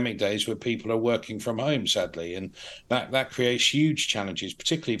pandemic days where people are working from home, sadly, and that creates huge challenges,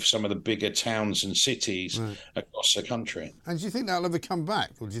 particularly for some of the bigger towns and cities across the country. And do you think that'll ever come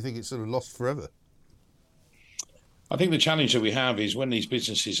back, or do you think it's sort of lost forever? I think the challenge that we have is when these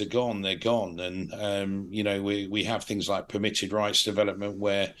businesses are gone, they're gone. And, we have things like permitted rights development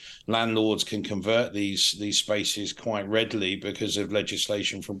where landlords can convert these spaces quite readily because of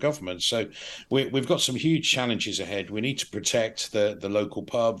legislation from government. So we've got some huge challenges ahead. We need to protect the local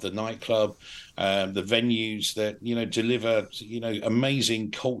pub, the nightclub, the venues that, deliver,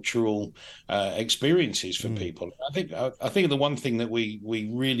 amazing cultural experiences for people. I think the one thing that we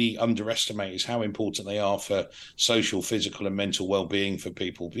really underestimate is how important they are for social, physical and mental well-being for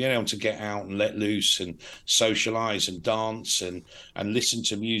people. Being able to get out and let loose and socialise and dance and listen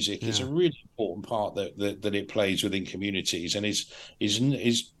to music is a really important part that it plays within communities and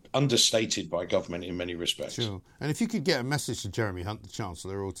is understated by government in many respects. Sure. And if you could get a message to Jeremy Hunt, the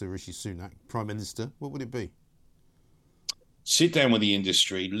Chancellor, or to Rishi Sunak, Prime Minister, what would it be? sit down with the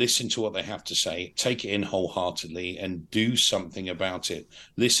industry, listen to what they have to say, take it in wholeheartedly and do something about it.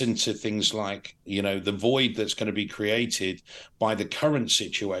 Listen to things like, the void that's going to be created by the current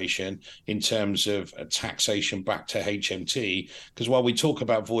situation in terms of taxation back to HMT. Because while we talk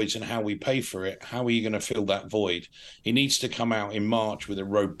about voids and how we pay for it, how are you going to fill that void? It needs to come out in March with a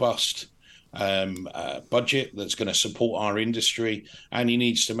robust budget that's going to support our industry, and he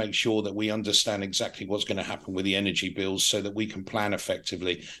needs to make sure that we understand exactly what's going to happen with the energy bills so that we can plan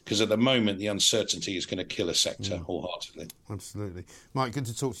effectively, because at the moment the uncertainty is going to kill a sector wholeheartedly. Absolutely. Mike, good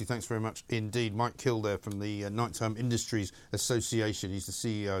to talk to you. Thanks very much indeed. Mike Kill there from the Nighttime Industries Association. He's the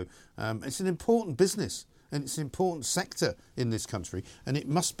CEO. It's an important business and it's an important sector in this country, and it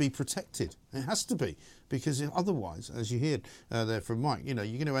must be protected. It has to be, because otherwise, as you heard there from Mike, you're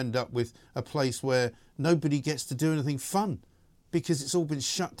going to end up with a place where nobody gets to do anything fun because it's all been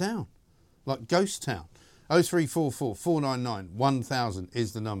shut down, like Ghost Town. 0344 499 1000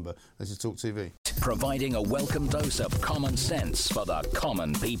 is the number. This is Talk TV. Providing a welcome dose of common sense for the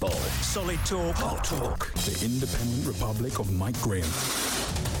common people. Solid Talk, Hot Talk. The Independent Republic of Mike Graham.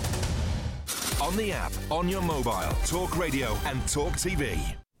 On the app, on your mobile, Talk Radio and Talk TV.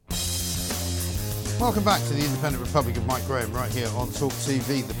 Welcome back to the Independent Republic of Mike Graham right here on Talk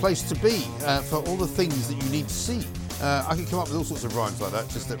TV, the place to be for all the things that you need to see. I can come up with all sorts of rhymes like that,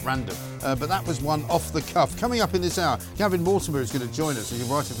 just at random. But that was one off the cuff. Coming up in this hour, Gavin Mortimer is going to join us. He's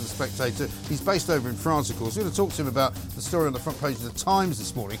a writer for The Spectator. He's based over in France, of course. We're going to talk to him about the story on the front page of The Times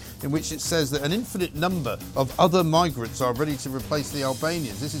this morning, in which it says that an infinite number of other migrants are ready to replace the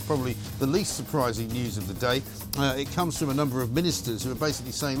Albanians. This is probably the least surprising news of the day. It comes from a number of ministers who are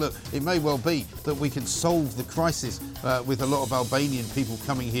basically saying, look, it may well be that we can solve the crisis with a lot of Albanian people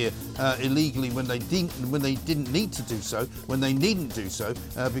coming here illegally when they didn't need to do so, when they needn't do so,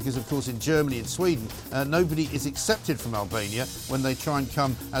 because of course in Germany and Sweden nobody is accepted from Albania when they try and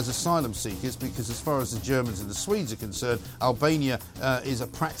come as asylum seekers, because as far as the Germans and the Swedes are concerned, Albania is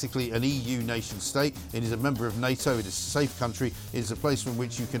practically an EU nation state. It is a member of NATO. It is a safe country. It is a place from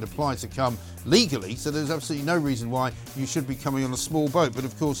which you can apply to come legally, so there's absolutely no reason why you should be coming on a small boat. But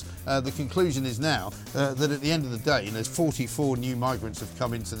of course the conclusion is now that at the end of the day, and there's 44 new migrants have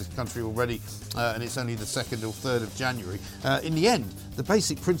come into this country already, and it's only the 2nd or 3rd of January. In the end, the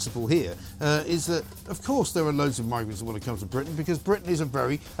basic principle here is that, of course, there are loads of migrants that want to come to Britain because Britain is a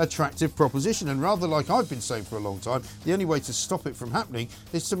very attractive proposition. And rather, like I've been saying for a long time, the only way to stop it from happening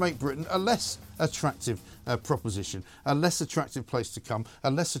is to make Britain a less attractive proposition, a less attractive place to come, a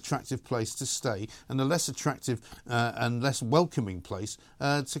less attractive place to stay, and a less attractive and less welcoming place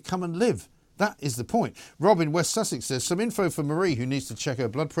to come and live. That is the point. Rob in West Sussex says, some info for Marie, who needs to check her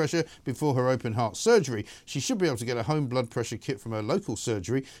blood pressure before her open heart surgery. She should be able to get a home blood pressure kit from her local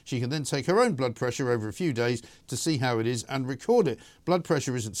surgery. She can then take her own blood pressure over a few days to see how it is and record it. Blood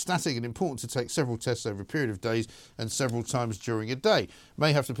pressure isn't static and important to take several tests over a period of days and several times during a day.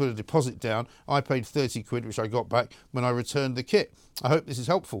 May have to put a deposit down. I paid 30 quid, which I got back when I returned the kit. I hope this is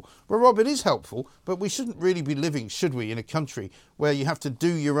helpful. Well, Rob, it is helpful, but we shouldn't really be living, should we, in a country where you have to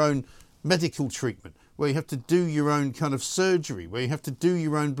do your own medical treatment, where you have to do your own kind of surgery, where you have to do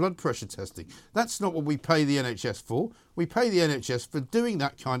your own blood pressure testing. That's not what we pay the NHS for. We pay the NHS for doing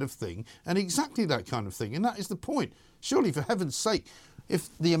that kind of thing and exactly that kind of thing. And that is the point. Surely, for heaven's sake, if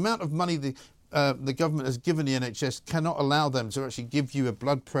the amount of money the government has given the NHS cannot allow them to actually give you a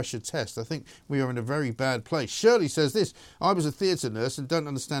blood pressure test, I think we are in a very bad place. Shirley says this: I was a theatre nurse and don't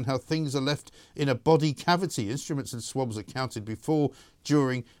understand how things are left in a body cavity. Instruments and swabs are counted before,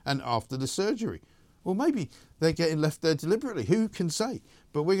 during and after the surgery. Well, maybe they're getting left there deliberately. Who can say?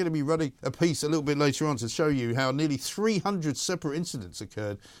 But we're going to be running a piece a little bit later on to show you how nearly 300 separate incidents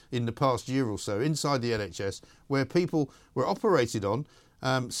occurred in the past year or so inside the NHS, where people were operated on,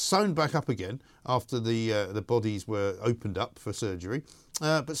 sewn back up again after the bodies were opened up for surgery,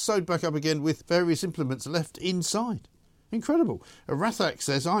 but sewed back up again with various implements left inside. Incredible. Rathak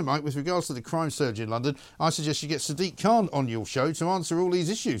says, hi Mike, with regards to the crime surge in London, I suggest you get Sadiq Khan on your show to answer all these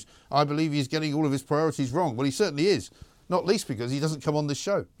issues. I believe he's getting all of his priorities wrong. Well, he certainly is. Not least because he doesn't come on this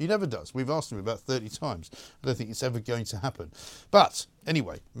show. He never does. We've asked him about 30 times. I don't think it's ever going to happen. But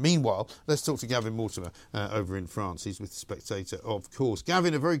anyway, meanwhile, let's talk to Gavin Mortimer over in France. He's with The Spectator, of course.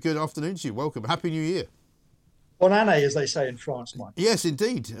 Gavin, a very good afternoon to you. Welcome. Happy New Year. Bon année, as they say in France, Mike. Yes,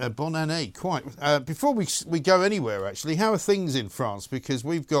 indeed. Bon année, quite. Before we go anywhere, actually, how are things in France? Because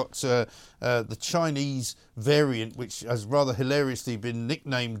we've got the Chinese variant, which has rather hilariously been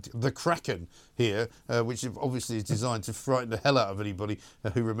nicknamed the Kraken here, which obviously is designed to frighten the hell out of anybody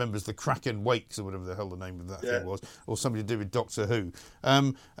who remembers the Kraken Wakes or whatever the hell the name of that thing was, or something to do with Doctor Who.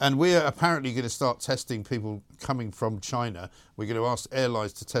 And we're apparently going to start testing people coming from China. We're going to ask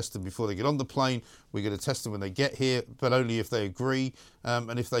airlines to test them before they get on the plane. We're going to test them when they get here, but only if they agree.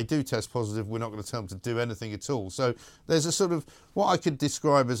 And if they do test positive, we're not going to tell them to do anything at all. So there's a sort of what I could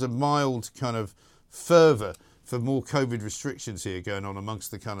describe as a mild kind of fervour for more COVID restrictions here going on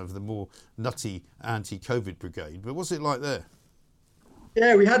amongst the kind of the more nutty anti-COVID brigade. But what's it like there?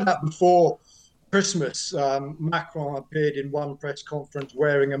 Yeah, we had that before Christmas. Macron appeared in one press conference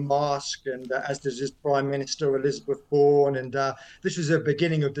wearing a mask, and as does his Prime Minister Elizabeth Bourne. And this was the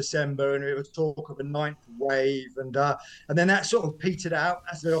beginning of December, and it was talk of a ninth wave. And then that sort of petered out,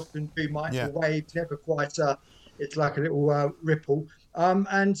 as they often do. Waves never quite. It's like a little ripple.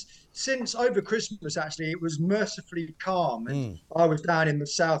 And since over Christmas, actually, it was mercifully calm. And I was down in the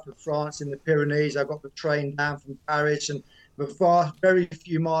south of France, in the Pyrenees. I got the train down from Paris, and very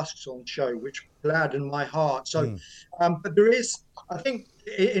few masks on show, which gladdened my heart. So, but there is, I think,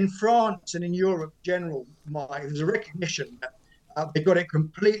 in France and in Europe in general, Mike, there's a recognition that they got it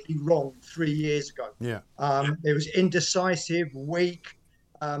completely wrong 3 years ago. Yeah, it was indecisive, weak,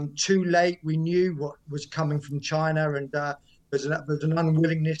 too late. We knew what was coming from China, and there's an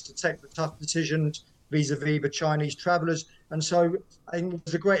unwillingness to take the tough decisions vis-a-vis the Chinese travellers. And so I think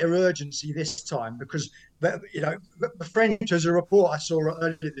there's a greater urgency this time, because the French, there's a report I saw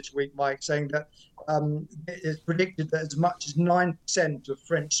earlier this week, Mike, saying that it's predicted that as much as 9% of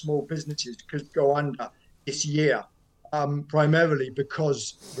French small businesses could go under this year, primarily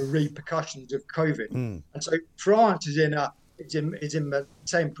because of the repercussions of COVID. And so France is in the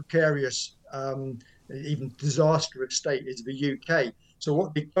same precarious, even disastrous state as the UK. So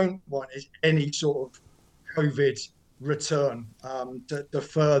what they don't want is any sort of COVID return to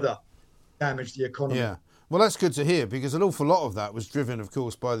further damage the economy. Yeah. Well, that's good to hear, because an awful lot of that was driven, of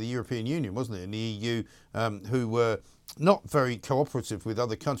course, by the European Union, wasn't it? And the EU, who were not very cooperative with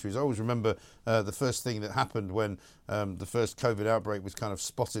other countries. I always remember the first thing that happened when the first COVID outbreak was kind of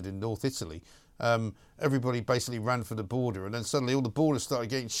spotted in North Italy. Everybody basically ran for the border, and then suddenly all the borders started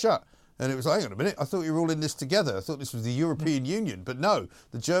getting shut. And it was like, hang on a minute, I thought you were all in this together. I thought this was the European Union. But no,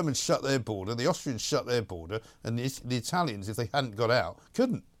 the Germans shut their border, the Austrians shut their border, and the Italians, if they hadn't got out,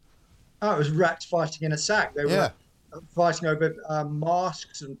 couldn't. Oh, it was rats fighting in a sack. They were fighting over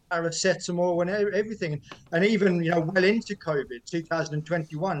masks and paracetamol and everything. And even, well into COVID,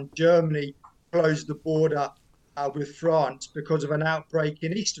 2021, Germany closed the border with France because of an outbreak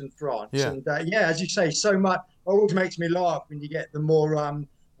in eastern France. Yeah. And as you say, so much always makes me laugh when you get the more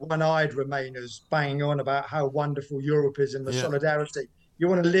one-eyed Remainers banging on about how wonderful Europe is and the solidarity. You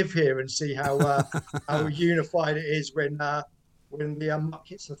want to live here and see how unified it is when the muck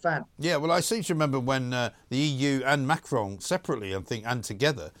hits the fan. Yeah, well, I seem to remember when the EU and Macron separately, I think, and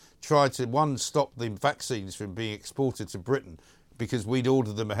together, tried to, one, stop the vaccines from being exported to Britain because we'd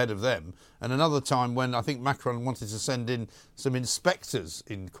ordered them ahead of them, and another time when I think Macron wanted to send in some inspectors,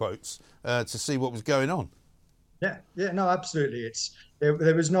 in quotes, to see what was going on. Yeah, no, absolutely.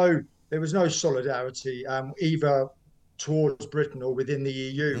 There was no solidarity either towards Britain or within the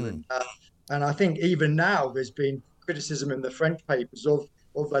EU, and I think even now there's been criticism in the French papers of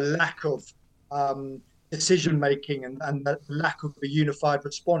a lack of decision making and the lack of a unified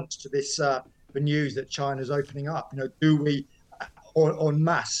response to this the news that China's opening up. Do we en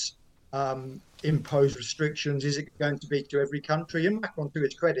masse impose restrictions? Is it going to be to every country? And Macron, to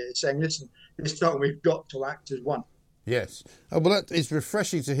his credit, is saying, listen, this time we've got to act as one. Yes. Well, that is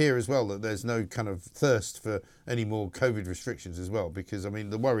refreshing to hear as well, that there's no kind of thirst for any more COVID restrictions as well, because, I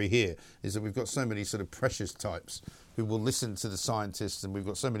mean, the worry here is that we've got so many sort of precious types who will listen to the scientists, and we've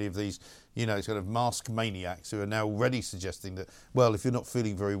got so many of these, sort of mask maniacs who are now already suggesting that, well, if you're not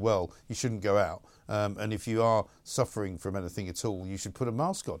feeling very well, you shouldn't go out. And if you are suffering from anything at all, you should put a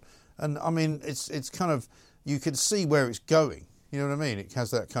mask on. And, I mean, it's kind of, you can see where it's going. You know what I mean? It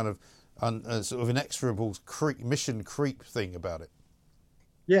has that kind of sort of inexorable mission creep thing about it.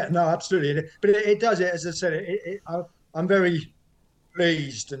 Yeah, no, absolutely. But it does it, as I said, I'm very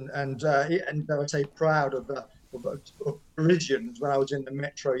pleased and I would say proud of Parisians when I was in the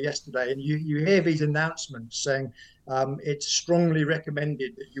metro yesterday, and you hear these announcements saying it's strongly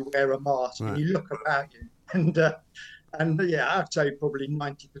recommended that you wear a mask, and you look about you, and I'd say probably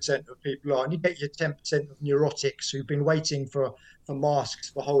 90% of people are, and you get your 10% of neurotics who've been waiting for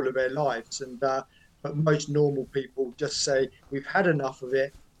masks the whole of their lives, and but most normal people just say we've had enough of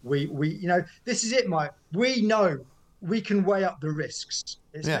it. We this is it, Mike. We know we can weigh up the risks.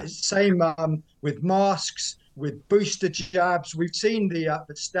 It's the same with masks, with booster jabs. We've seen the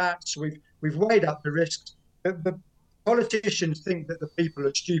stats. We've weighed up the risks. The politicians think that the people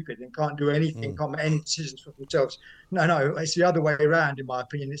are stupid and can't do anything, can't make any decisions for themselves. No, it's the other way around, in my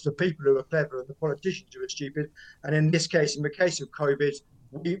opinion. It's the people who are clever and the politicians who are stupid. And in this case, in the case of COVID,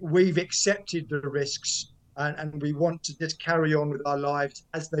 we've accepted the risks and we want to just carry on with our lives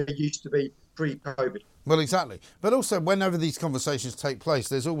as they used to be pre-COVID. Well, exactly. But also, whenever these conversations take place,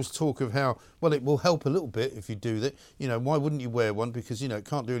 there's always talk of how, well, it will help a little bit if you do that. You know, why wouldn't you wear one? Because, you know, it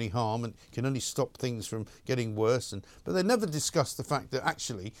can't do any harm and can only stop things from getting worse. But they never discuss the fact that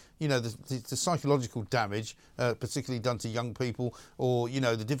actually, you know, the psychological damage, particularly done to young people, or, you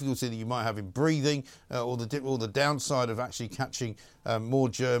know, the difficulty that you might have in breathing, or the downside of actually catching more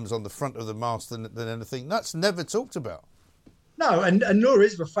germs on the front of the mask than anything. That's never talked about. No, and nor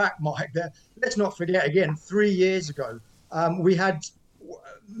is the fact, Mike, that let's not forget again, 3 years ago, we had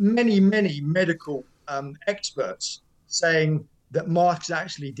many medical experts saying that masks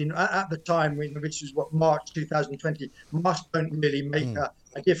actually didn't, at the time, which was March 2020, masks don't really make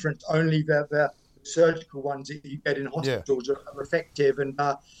a difference. Only the surgical ones that you get in hospitals are effective.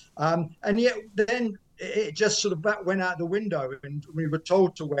 And yet then it just sort of that went out the window and we were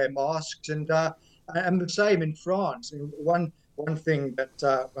told to wear masks. And the same in France. One thing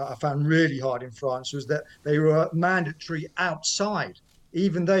that I found really hard in France was that they were mandatory outside,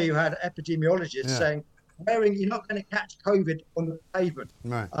 even though you had epidemiologists saying, you're not going to catch COVID on the pavement.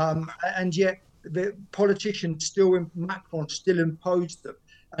 Right. And yet the politicians Macron still imposed them.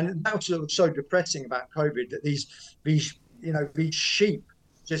 And that was so depressing about COVID, that these sheep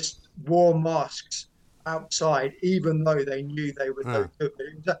just wore masks outside, even though they knew they were no good.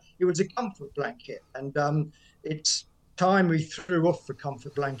 It was a comfort blanket. And it's time we threw off the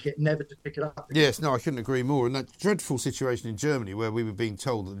comfort blanket, never to pick it up again. Yes, no, I couldn't agree more. And that dreadful situation in Germany where we were being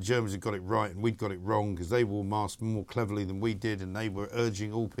told that the Germans had got it right and we'd got it wrong because they wore masks more cleverly than we did, and they were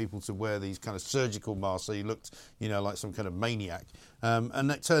urging all people to wear these kind of surgical masks so you looked, you know, like some kind of maniac. And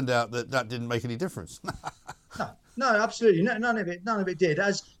it turned out that didn't make any difference. No, absolutely. None of it did.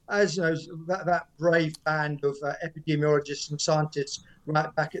 As you know, that brave band of epidemiologists and scientists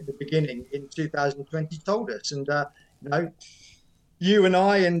right back at the beginning in 2020 told us. And you know, you and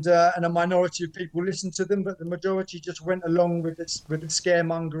I and a minority of people listened to them, but the majority just went along with the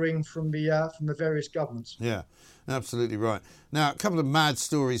scaremongering from the various governments. Yeah, absolutely right. Now, a couple of mad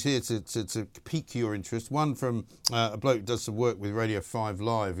stories here to pique your interest. One from a bloke who does some work with Radio 5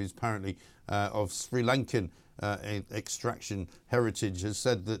 Live, who's apparently of Sri Lankan extraction heritage, has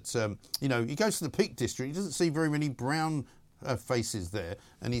said that you know, he goes to the Peak District, he doesn't see very many brown faces there,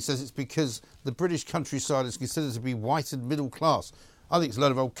 and he says it's because the British countryside is considered to be white and middle class. I think it's a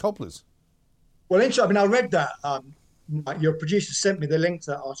load of old cobblers. Well, interesting. I mean, I read that. Your producer sent me the link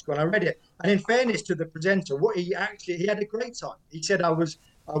to that article, and I read it. And in fairness to the presenter, he had a great time. He said I was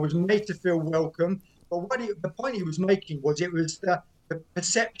made to feel welcome. But the point he was making was it was the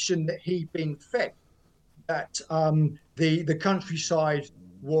perception that he'd been fed, that the countryside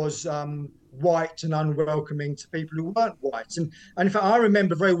was white and unwelcoming to people who weren't white. And in fact, I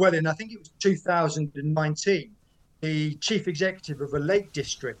remember very well, and I think it was 2019, the chief executive of a Lake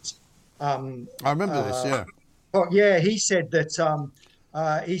District. I remember this, yeah. Oh, yeah, he said that.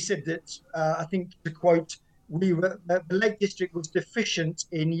 I think, to quote, the Lake District was deficient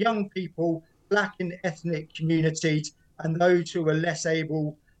in young people, black and ethnic communities, and those who were less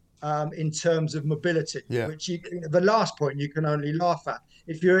able in terms of mobility. Yeah. Which the last point you can only laugh at.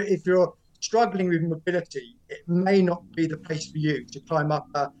 If you're struggling with mobility, it may not be the place for you to climb up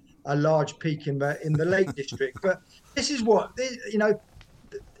a large peak in the Lake District. But this is what, you know,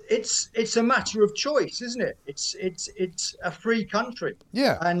 it's a matter of choice, isn't it? It's a free country.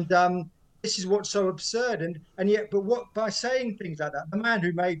 Yeah. And this is what's so absurd. And yet, by saying things like that, the man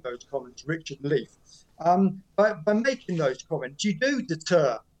who made those comments, Richard Leaf, by making those comments, you do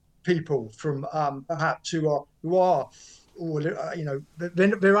deter people from perhaps who are or you know,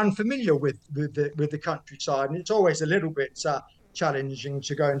 they're unfamiliar with the countryside, and it's always a little bit challenging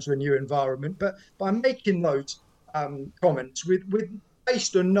to go into a new environment. But by making those comments with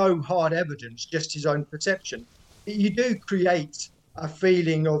based on no hard evidence, just his own perception, you do create a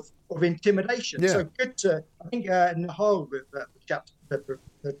feeling of intimidation. Yeah. So good to, I think, Nahal, the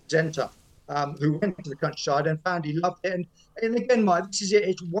presenter, who went to the countryside and found he loved it. And again, Mike, this is it.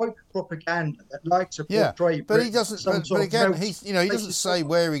 It's woke propaganda that likes to portray. Yeah, but he doesn't. But again, he doesn't say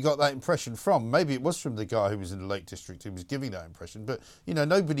where he got that impression from. Maybe it was from the guy who was in the Lake District who was giving that impression. But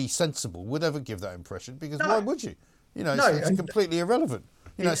nobody sensible would ever give that impression, because why would you? It's completely irrelevant.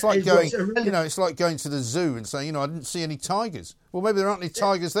 You know, it's like going. You know, it's like going to the zoo and saying, you know, I didn't see any tigers. Well, maybe there aren't any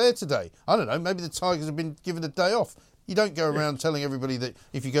tigers there today. I don't know. Maybe the tigers have been given a day off. You don't go around telling everybody that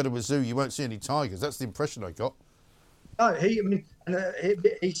if you go to a zoo, you won't see any tigers. That's the impression I got. No, he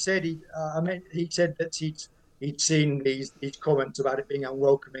said that he'd seen these comments about it being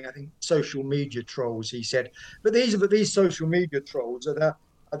unwelcoming. I think social media trolls. He said, but these social media trolls are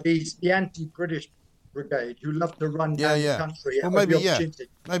the anti-British brigade who love to run down the country. Well,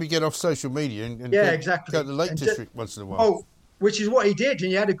 maybe get off social media and exactly. Go to the Lake District once in a while. Oh, which is what he did, and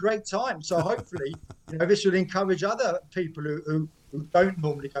he had a great time. So hopefully, this will encourage other people who don't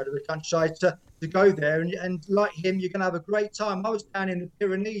normally go to the countryside to go there. And like him, you're going to have a great time. I was down in the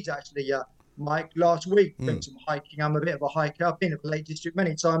Pyrenees, actually, Mike, last week, doing some hiking. I'm a bit of a hiker. I've been to the Lake District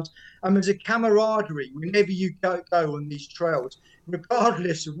many times. And there's a camaraderie whenever you go on these trails,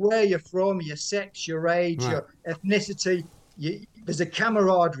 regardless of where you're from, your sex, your age, your ethnicity. There's a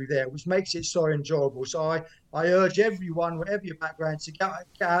camaraderie there, which makes it so enjoyable. So I urge everyone, whatever your background, to get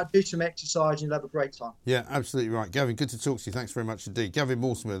out, do some exercise, and you'll have a great time. Yeah, absolutely right. Gavin, good to talk to you. Thanks very much indeed. Gavin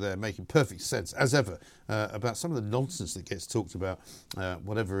Mortimer there, making perfect sense, as ever, about some of the nonsense that gets talked about,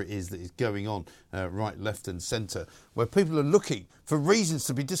 whatever it is that is going on right, left and centre, where people are looking for reasons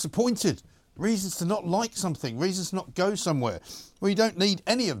to be disappointed, reasons to not like something, reasons to not go somewhere. Well, you don't need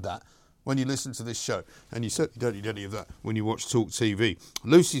any of that when you listen to this show, and you certainly don't need any of that when you watch Talk TV.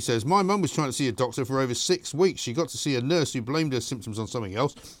 Lucy says, my mum was trying to see a doctor for over 6 weeks. She got to see a nurse who blamed her symptoms on something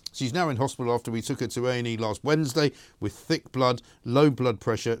else. She's now in hospital after we took her to A&E last Wednesday with thick blood, low blood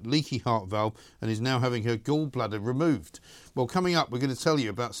pressure, leaky heart valve, and is now having her gallbladder removed. Well, coming up, we're going to tell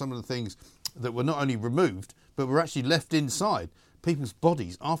you about some of the things that were not only removed, but were actually left inside people's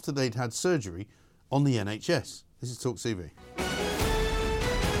bodies after they'd had surgery on the NHS. This is Talk TV.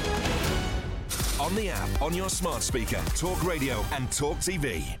 On the app, on your smart speaker, Talk Radio and Talk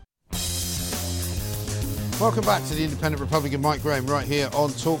TV. Welcome back to the Independent Republican Mike Graham right here on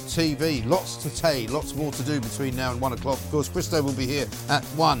Talk TV. Lots to say, lots more to do between now and 1 o'clock. Of course, Christo will be here at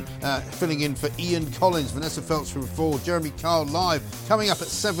 1, filling in for Ian Collins, Vanessa Feltz from 4, Jeremy Kyle live. Coming up at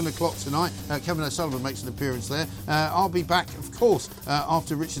 7 o'clock tonight, Kevin O'Sullivan makes an appearance there. I'll be back, of course,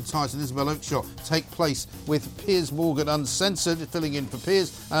 after Richard Tice and Isabel Oakeshott take place with Piers Morgan Uncensored, filling in for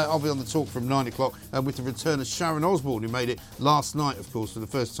Piers. I'll be on the talk from 9 o'clock with the return of Sharon Osbourne, who made it last night, of course, for the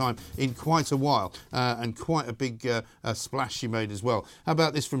first time in quite a while, and quite a big splash she made as well. How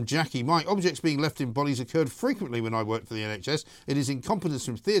about this from Jackie? Mike, objects being left in bodies occurred frequently when I worked for the NHS. It is incompetence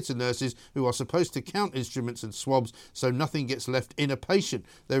from theatre nurses who are supposed to count instruments and swabs so nothing gets left in a patient.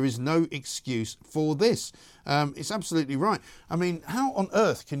 There is no excuse for this. It's absolutely right. I mean, how on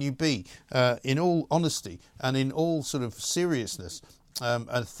earth can you be, in all honesty and in all sort of seriousness,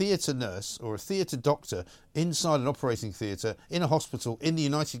 a theatre nurse or a theatre doctor inside an operating theatre in a hospital in the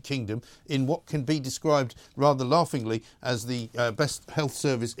United Kingdom in what can be described rather laughingly as the best health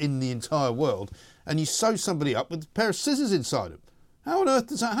service in the entire world, and you sew somebody up with a pair of scissors inside them? How on earth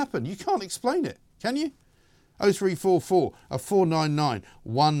does that happen? You can't explain it, can you? 0344 499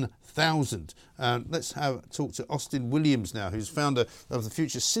 1000. Let's talk to Austin Williams now, who's founder of the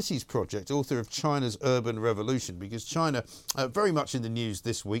Future Cities Project, author of China's Urban Revolution, because China very much in the news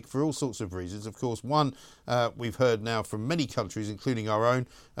this week for all sorts of reasons. Of course, one, we've heard now from many countries, including our own,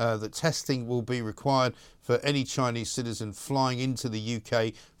 that testing will be required for any Chinese citizen flying into the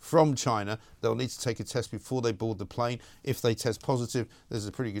UK from China. They'll need to take a test before they board the plane. If they test positive, there's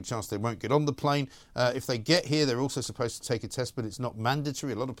a pretty good chance they won't get on the plane. If they get here, they're also supposed to take a test, but it's not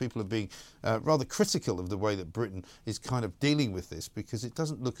mandatory. A lot of people are being rather critical of the way that Britain is kind of dealing with this, because it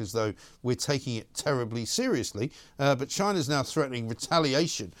doesn't look as though we're taking it terribly seriously. But China's now threatening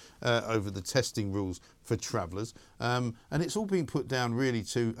retaliation over the testing rules for travellers, and it's all being put down really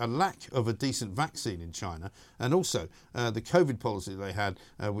to a lack of a decent vaccine in China, and also the COVID policy they had,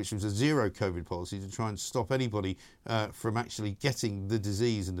 which was a zero COVID policy to try and stop anybody from actually getting the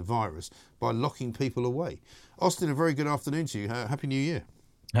disease and the virus by locking people away. Austin, a very good afternoon to you. Happy New Year.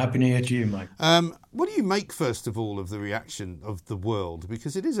 Happy New Year to you, Mike. What do you make, first of all, of the reaction of the world?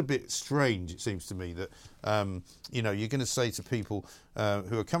 Because it is a bit strange, it seems to me, that you're going to say to people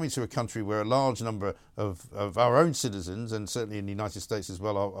who are coming to a country where a large number of our own citizens, and certainly in the United States as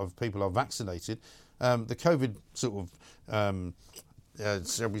well, of people are vaccinated, the COVID sort of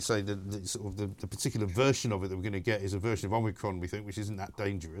shall we say, the particular version of it that we're going to get is a version of Omicron, we think, which isn't that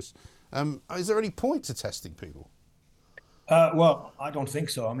dangerous. Is there any point to testing people? Well, I don't think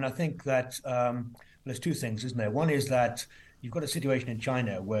so. I mean, I think that there's two things, isn't there? One is that you've got a situation in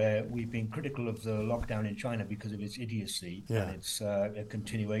China where we've been critical of the lockdown in China because of its idiocy and its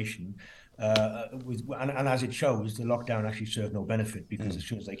continuation. And as it shows, the lockdown actually served no benefit because as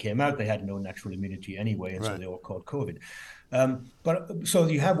soon as they came out, they had no natural immunity anyway, and so they all caught COVID. But so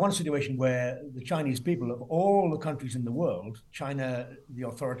you have one situation where the Chinese people, of all the countries in the world, China, the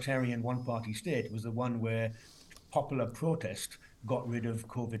authoritarian one-party state, was the one where popular protest got rid of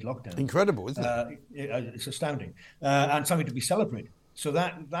COVID lockdown. Incredible, isn't it? It's astounding, and something to be celebrated. So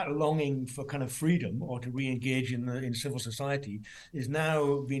that longing for kind of freedom or to re-engage in civil society is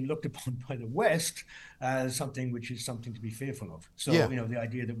now being looked upon by the West as something which is something to be fearful of. So, the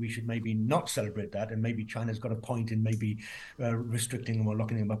idea that we should maybe not celebrate that, and maybe China's got a point in maybe restricting them or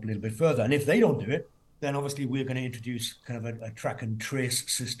locking them up a little bit further. And if they don't do it, then obviously we're going to introduce kind of a track and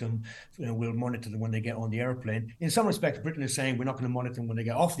trace system. We'll monitor them when they get on the airplane. In some respects, Britain is saying we're not going to monitor them when they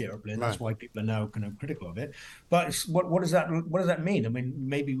get off the airplane. Right. That's why people are now kind of critical of it. But what does that mean? I mean,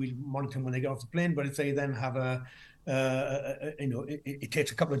 maybe we monitor them when they get off the plane, but if they then have it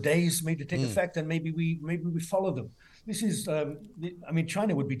takes a couple of days maybe to take effect, and maybe we follow them. This is,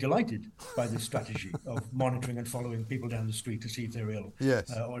 China would be delighted by this strategy of monitoring and following people down the street to see if they're ill,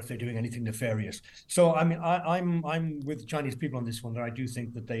 or if they're doing anything nefarious. So, I mean, I'm with the Chinese people on this one. That I do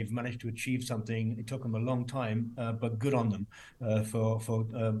think that they've managed to achieve something. It took them a long time, but good on them for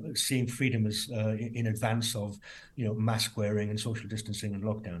seeing freedom as in advance of mask wearing and social distancing and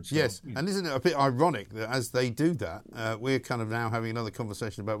lockdowns. So, yes, and isn't it a bit ironic that as they do that, we're kind of now having another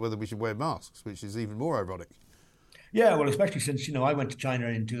conversation about whether we should wear masks, which is even more ironic. Yeah, well, especially since, I went to China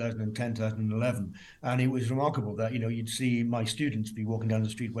in 2010, 2011, and it was remarkable that, you'd see my students be walking down the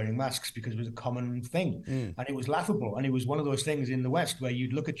street wearing masks because it was a common thing. And it was laughable. And it was one of those things in the West where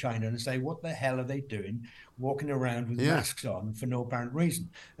you'd look at China and say, what the hell are they doing walking around with masks on for no apparent reason?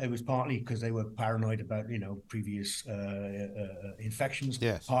 It was partly because they were paranoid about, previous infections,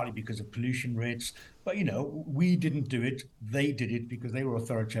 partly because of pollution rates. But, we didn't do it. They did it because they were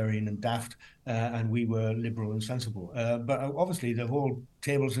authoritarian and daft, and we were liberal and sensible. But obviously the whole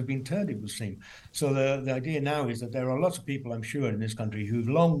tables have been turned, it would seem. So the idea now is that there are lots of people, I'm sure, in this country who've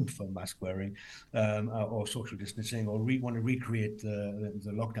longed for mask wearing or social distancing or want to recreate the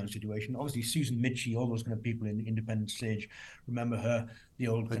lockdown situation. Obviously, Susan Mitchell, all those kind of people in the independent stage, remember her, the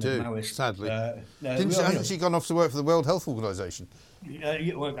old kind of Maoist. Sadly. Hasn't she gone off to work for the World Health Organization?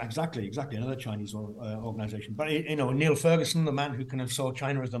 Well, exactly. Another Chinese organization. But, Neil Ferguson, the man who kind of saw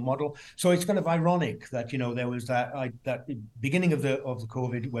China as the model. So it's kind of ironic that, there was that beginning of the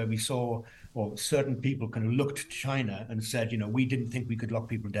COVID where we saw, or certain people kind of looked to China and said, we didn't think we could lock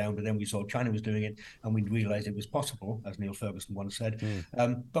people down, but then we saw China was doing it and we realized it was possible, as Neil Ferguson once said.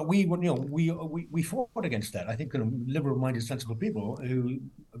 But we fought against that. I think liberal-minded, sensible people who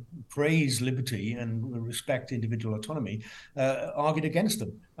praise liberty and respect individual autonomy argued against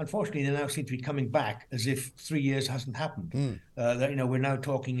them. Unfortunately, they now seem to be coming back as if 3 years hasn't happened. That we're now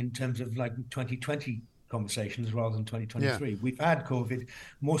talking in terms of like 2020 conversations rather than 2023. Yeah. We've had COVID.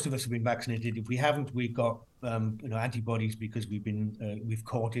 Most of us have been vaccinated. If we haven't, we've got antibodies because we've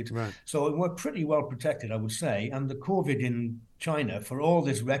caught it. Right. So we're pretty well protected, I would say. And the COVID in China, for all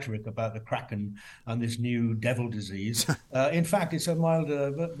this rhetoric about the Kraken and this new devil disease, in fact, it's a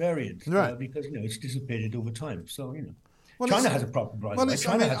milder variant because it's dissipated over time. So Well, China has a problem, right? Well,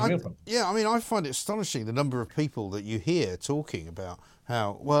 China has a real problem. Yeah, I find it astonishing the number of people that you hear talking about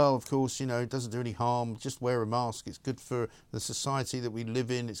how, well, of course, it doesn't do any harm, just wear a mask, it's good for the society that we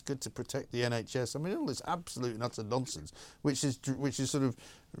live in, it's good to protect the NHS. All this absolute and utter nonsense, which is sort of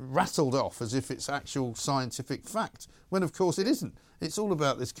rattled off as if it's actual scientific fact, when of course it isn't. It's all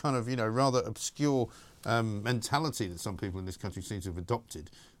about this kind of, rather obscure mentality that some people in this country seem to have adopted,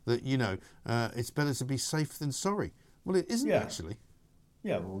 that, it's better to be safe than sorry. Well, it isn't actually.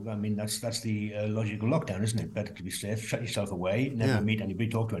 Yeah, well, that's the logical lockdown, isn't it? Better to be safe, shut yourself away, never meet anybody,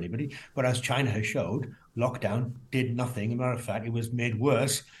 talk to anybody. But as China has showed, lockdown did nothing. As a matter of fact, it was made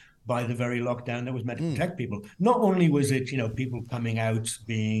worse by the very lockdown that was meant to protect people. Not only was it, people coming out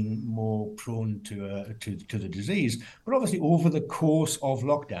being more prone to the disease, but obviously over the course of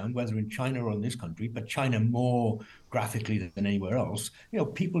lockdown, whether in China or in this country, but China more graphically than anywhere else,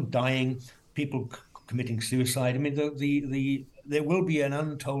 people dying, people committing suicide. There will be an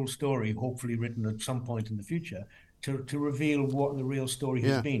untold story, hopefully written at some point in the future, to reveal what the real story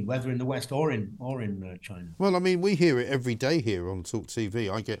has been, whether in the West or in China. Well, we hear it every day here on Talk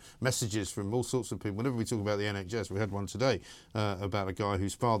TV. I get messages from all sorts of people. Whenever we talk about the NHS, we had one today about a guy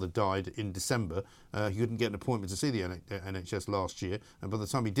whose father died in December. He couldn't get an appointment to see the NHS last year, and by the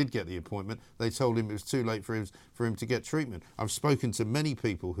time he did get the appointment, they told him it was too late for him to get treatment. I've spoken to many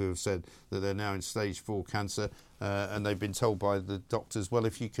people who have said that they're now in stage 4 cancer, and they've been told by the doctors, well,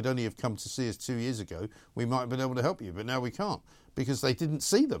 if you could only have come to see us 2 years ago, we might have been able to help you, but now we can't, because they didn't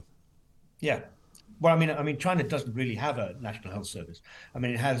see them. Yeah. Well, I mean, China doesn't really have a national health service. I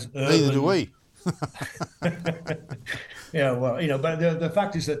mean, it has urban... Neither do we. Yeah, well, but the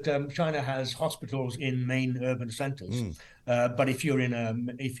fact is that China has hospitals in main urban centers. But if you're in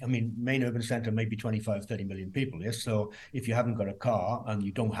main urban center may be 25, 30 million people. Yes. So if you haven't got a car and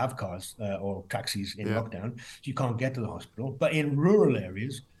you don't have cars or taxis in lockdown, you can't get to the hospital. But in rural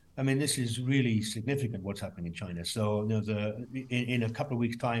areas, I mean, this is really significant what's happening in China. So, in a couple of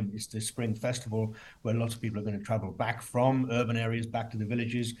weeks' time, it's the Spring Festival where lots of people are going to travel back from urban areas back to the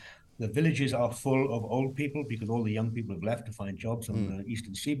villages. The villages are full of old people because all the young people have left to find jobs on the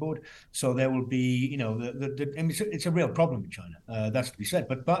eastern seaboard. So there will be, it's a real problem in China. That's to be said.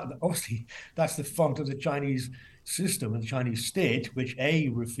 But obviously, that's the fault of the Chinese system and the Chinese state, which A,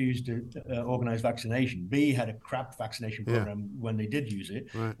 refused to organize vaccination, B, had a crap vaccination program when they did use it,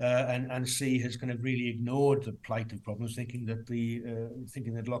 and C, has kind of really ignored the plight of problems, thinking that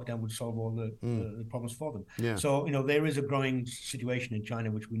lockdown would solve all the problems for them. Yeah. So there is a growing situation in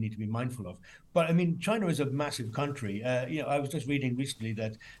China which we need to be mindful of. But I mean, China is a massive country. I was just reading recently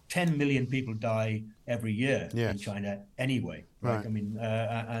that 10 million people die every year in China anyway. Right. I mean,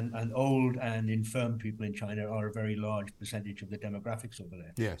 and old and infirm people in China are a very large percentage of the demographics over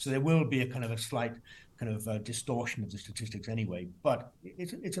there. Yes. So there will be a kind of a slight kind of distortion of the statistics anyway, but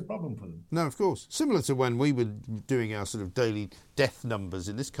it's a problem for them. No, of course. Similar to when we were doing our sort of daily death numbers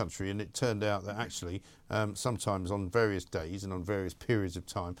in this country, and it turned out that actually sometimes on various days and on various periods of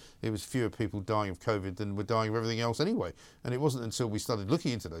time, it was fewer people dying of COVID than were dying of everything else anyway. And it wasn't until we started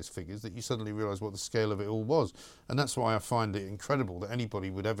looking into those figures that you suddenly realise what the scale of it all was. And that's why I find it incredible that anybody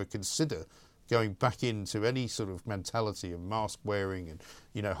would ever consider going back into any sort of mentality of mask wearing and,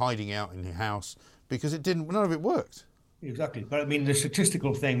 hiding out in your house, because none of it worked. Exactly. But I mean, the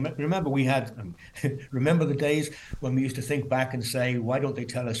statistical thing, remember remember the days when we used to think back and say, why don't they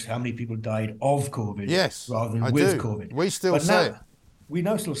tell us how many people died of COVID rather than with COVID? We still say it. We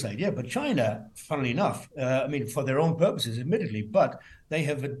now still say it, yeah. But China, funnily enough, for their own purposes, admittedly, but they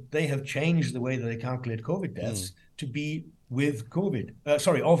have changed the way that they calculate COVID deaths to be with COVID,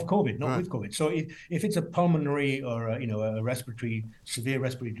 of COVID, not with COVID. So if it's a pulmonary or a severe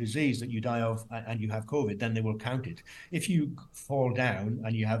respiratory disease that you die of and you have COVID, then they will count it. If you fall down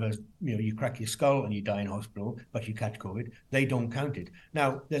and you have you crack your skull and you die in hospital, but you catch COVID, they don't count it.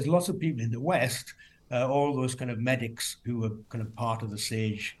 Now, there's lots of people in the West, all those kind of medics who were kind of part of the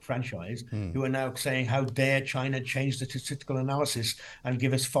SAGE franchise, who are now saying, how dare China change the statistical analysis and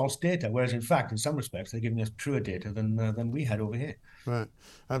give us false data? Whereas, in fact, in some respects, they're giving us truer data than we had over here. Right.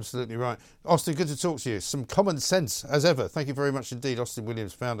 Absolutely right. Austin, good to talk to you. Some common sense, as ever. Thank you very much indeed. Austin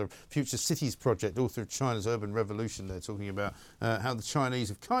Williams, founder of Future Cities Project, author of China's Urban Revolution. They're talking about how the Chinese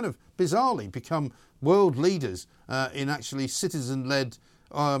have kind of bizarrely become world leaders in actually citizen-led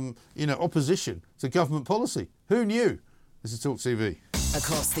opposition to government policy. Who knew? This is Talk TV.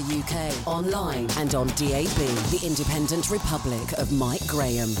 Across the UK, online and on DAB, the Independent Republic of Mike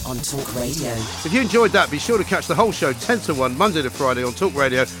Graham on Talk Radio. If you enjoyed that, be sure to catch the whole show 10 to 1 Monday to Friday on Talk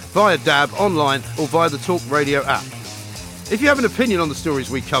Radio via DAB, online or via the Talk Radio app. If you have an opinion on the stories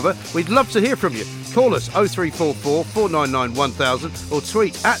we cover, we'd love to hear from you. Call us 0344 499 1000 or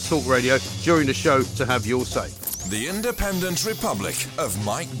tweet at Talk Radio during the show to have your say. The Independent Republic of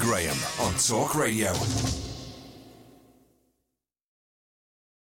Mike Graham on Talk Radio.